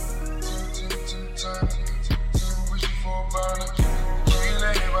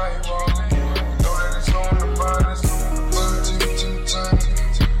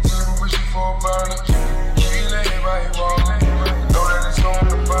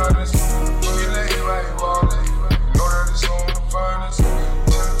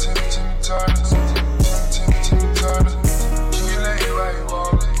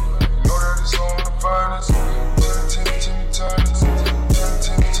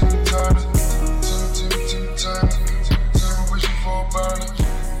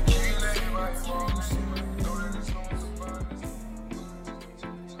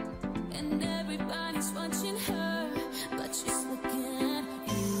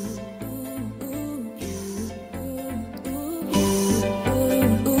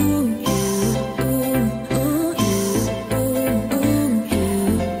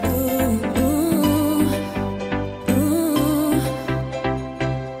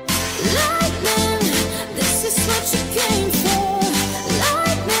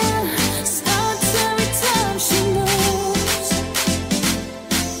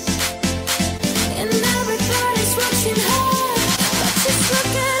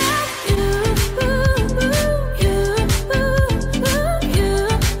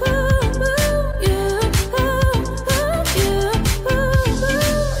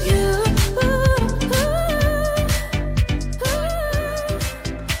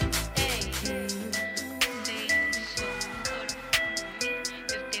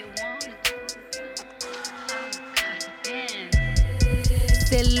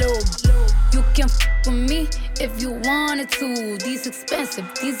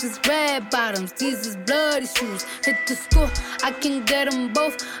 These is red bottoms, these is bloody shoes. Hit the school, I can get them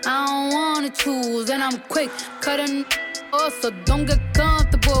both. I don't wanna choose, and I'm quick cutting off, so don't get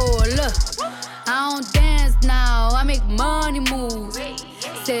comfortable. Look, I don't dance now, I make money move.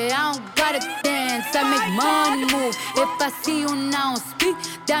 Say I don't gotta dance, I make money move. If I see you now speak,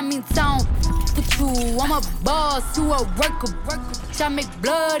 that means I don't with you. I'm a boss, you a worker. I make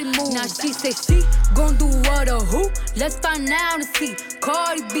bloody moves. Now she say she gon' do what or who? Let's find out and see.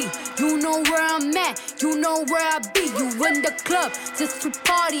 Cardi B, you know where I'm at, you know where I be. You in the club just to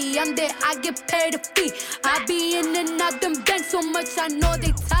party. I'm there, I get paid a fee. I be in and out them banks so much, I know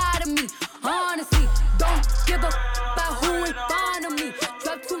they tired of me. Honestly, don't give a about who in front of me.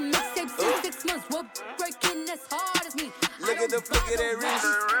 Drop 2 mixtapes in 6 months. What breaking as hard as me? Look at the flick of that wrist.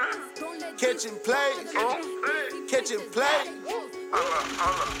 Catch and play. Catch and play.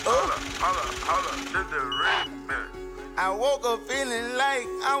 I woke up feeling like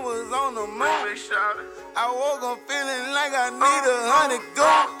I was on the moon. I woke up feeling like I need 100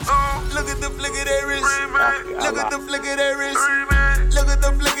 gold. Look at the flick of that wrist. Look at the flick of that wrist. Look at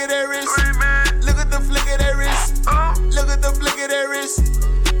the flick of that wrist. Look at the flick of that wrist. Look at the flick of that wrist.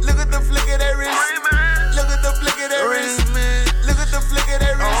 Look at the flick of that wrist. Look at the flick of that wrist. Look at the flick of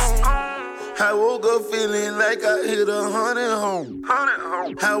that wrist. I woke up feeling like I hit 100 home.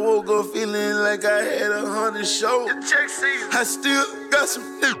 I woke up feeling like I had 100 shows. I still got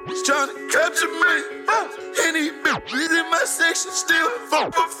some niggas trying to capture me. And these bitches in my section still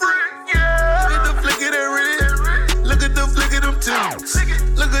fuck for free. Yeah. Look at the flick of that red. Look at the flick of them titties.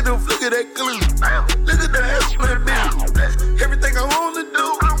 Look at the flick of that glue. Look at the ass on that bitch. Everything I wanna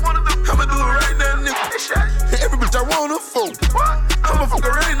do, I'ma do it right now, nigga. Every bitch I wanna fuck, I'ma fuck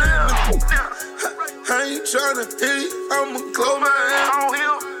her right now, nigga. I ain't tryna hit, I'ma close my eyes.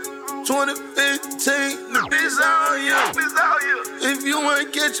 2015, this all you. If you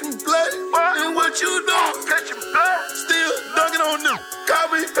ain't catching play, then what you doing? Still dunking on them. Call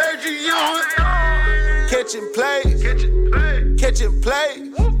me Patrick Ewing. Catching play. Catching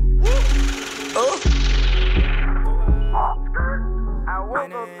play. Oh. I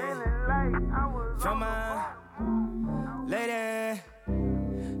woke up feeling like I was from my lady,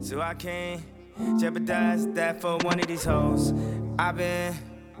 so I can't jeopardize that for one of these hoes. I've been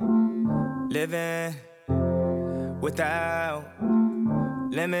living without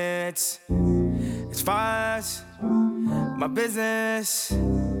limits. As far as my business,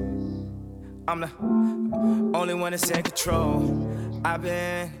 I'm the only one that's in control. I've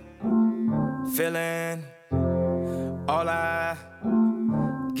been feeling all I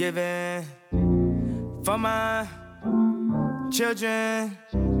given for my Children,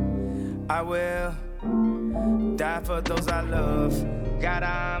 I will die for those I love. God,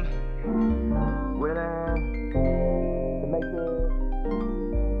 I'm willing to make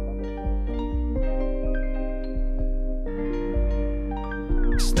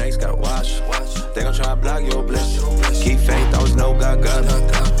it. Snakes gotta watch. They gon' try to block your bliss. Keep faith, I was no God.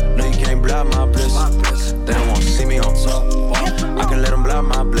 No, you can't block my bliss. They don't wanna see me on top. I can let them block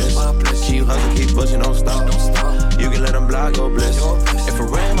my bliss. Keep hustling, keep pushing, don't stop. You can let them block your bliss. If it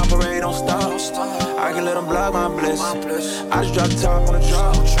rain, my parade don't stop. I can let them block my bliss. I just drop the top on the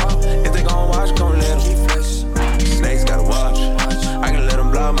drop. If they gon' watch, gon' let them. Snakes gotta watch. I can let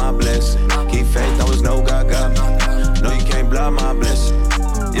them block my bliss. Keep faith, I was no God. No, you can't block my bliss.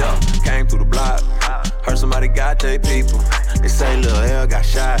 Yeah, came through the block. Heard somebody got their people. They say Lil L got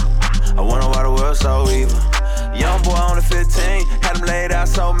shot. I wonder why the world's so evil. Young boy on the 15, had him laid out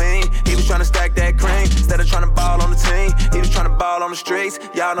so mean. He was tryna stack that cream, instead of tryna ball on the team. He was tryna ball on the streets,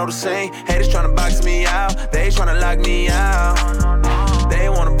 y'all know the scene. Haters tryna box me out, they tryna lock me out. They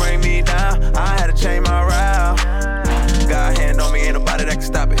wanna bring me down, I had to change my route. God hand on me, ain't nobody that can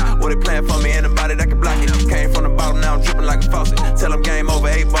stop it. What they playing for me, ain't nobody that can block it. Came from the bottom, now I'm dripping like a faucet. Tell them game over,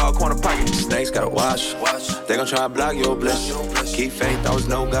 8-ball, corner pocket. Snakes gotta watch, they gon' try to block your bliss. Keep faith, I was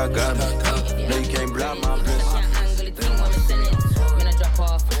no God. No, you can't block my bliss.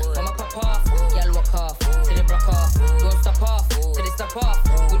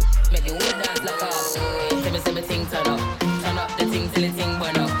 Make the wood dance like off. Say me thing turn up the thing till the thing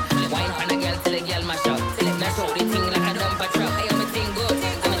burn up. Wine for the girl till the girl mash up. Now show the thing like a dumper truck. I am a thing good,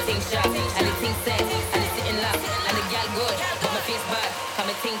 I'm a thing sharp, and the thing set, and it's sitting locked, and the girl good, but my face bad, cause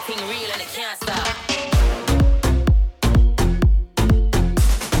my thing real and it can't stop.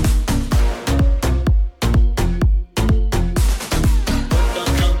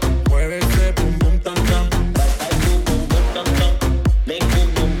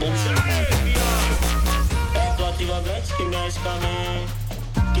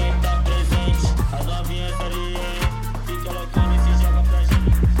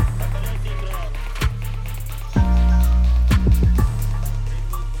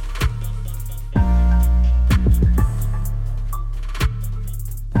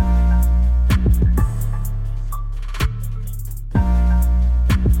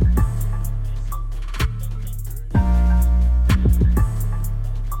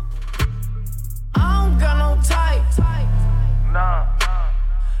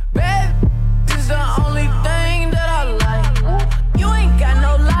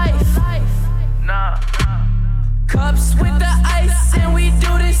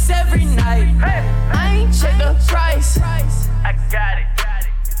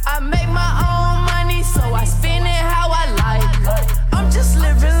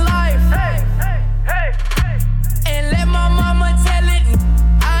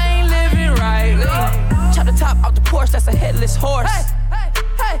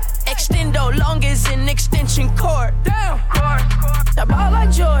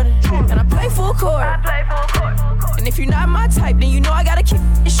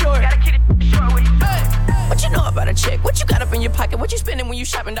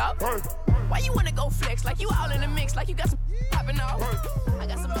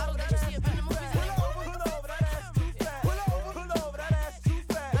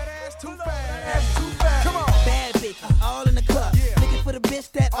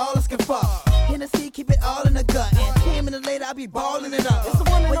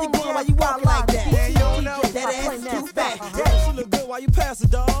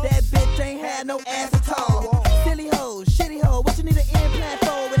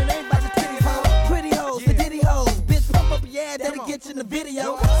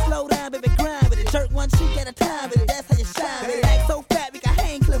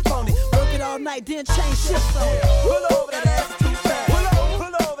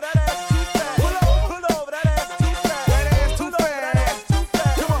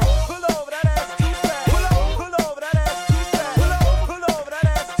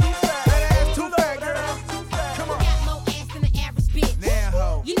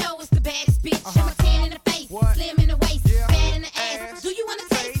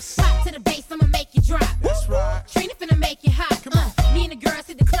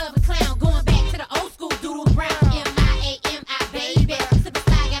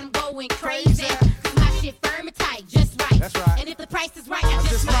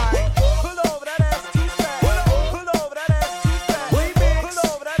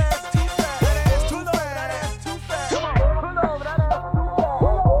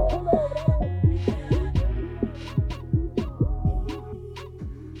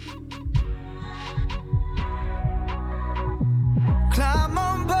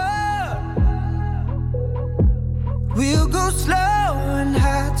 We'll go slow and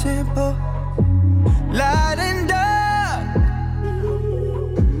high tempo, light and dark.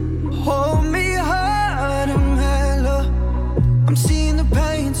 Hold me hard and mellow. I'm seeing the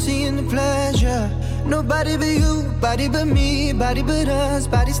pain, seeing the pleasure. Nobody but you, body but me, body but us,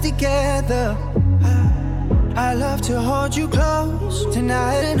 bodies together. I love to hold you close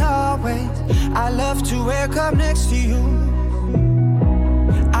tonight and always. I love to wake up next to you.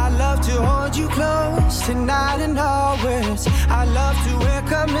 I love to hold you close tonight and always. I love to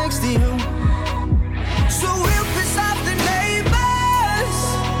wake up next to you. So we'll piss off the neighbors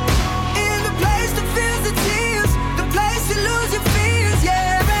in the place that feels the tears, the place you lose your fears,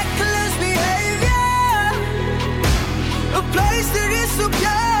 yeah, reckless behavior, a place that is so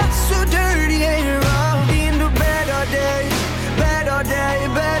pure, so dirty and wrong. In the better day, better day,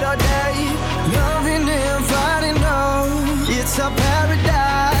 better day, loving and fighting, no, it's a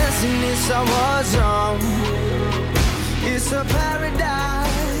paradise and it's a war zone. It's a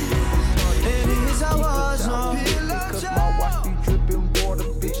paradise and it's a war zone. Cause my watch be dripping water,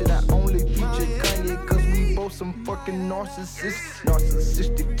 bitch, and I only feature Kanye. Cause we both some fucking narcissists,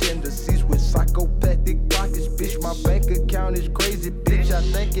 narcissistic tendencies with psychopathic pockets, bitch. My bank account is crazy, bitch. I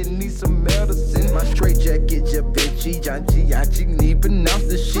think it needs some medicine. My straight jacket, your bitchy, janchi, need pronounce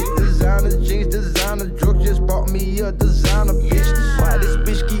the shit. Designer jeans, designer drugs, just bought me a designer, bitch. Why this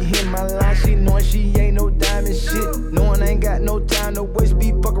bitch keep hitting my line? She knowing she ain't no diamond shit. Knowing I ain't got no time to waste,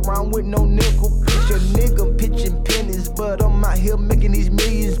 be fuck around with no nickel, bitch. A nigga pitching pennies, but I'm out here making these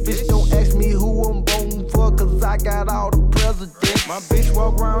millions, bitch. Don't ask me who I'm voting for, cause I got all the presidents. My bitch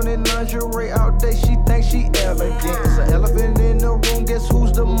walk around in lingerie all day, she thinks she elegant. It's an elephant in the room, guess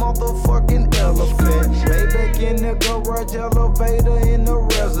who's the motherfucking elephant? Maybach in the garage, elevator in the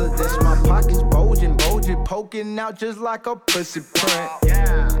residence. My pockets bulging, poking out just like a pussy print.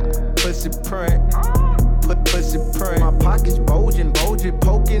 Pussy print. Pussy print. My pockets bulging,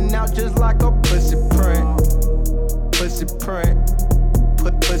 poking out just like a pussy print. Pussy print.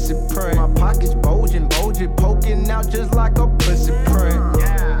 Pussy print. My pockets bulging, poking out just like a pussy print.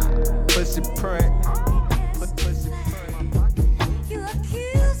 Pussy print.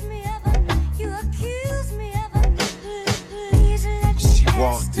 She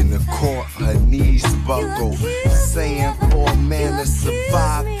walked in the court, her knees buckled, saying for a man to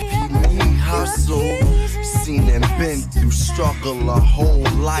survive, he need hustle. Seen and been through struggle her whole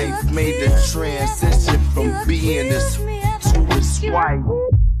life, made the transition from being his to his wife.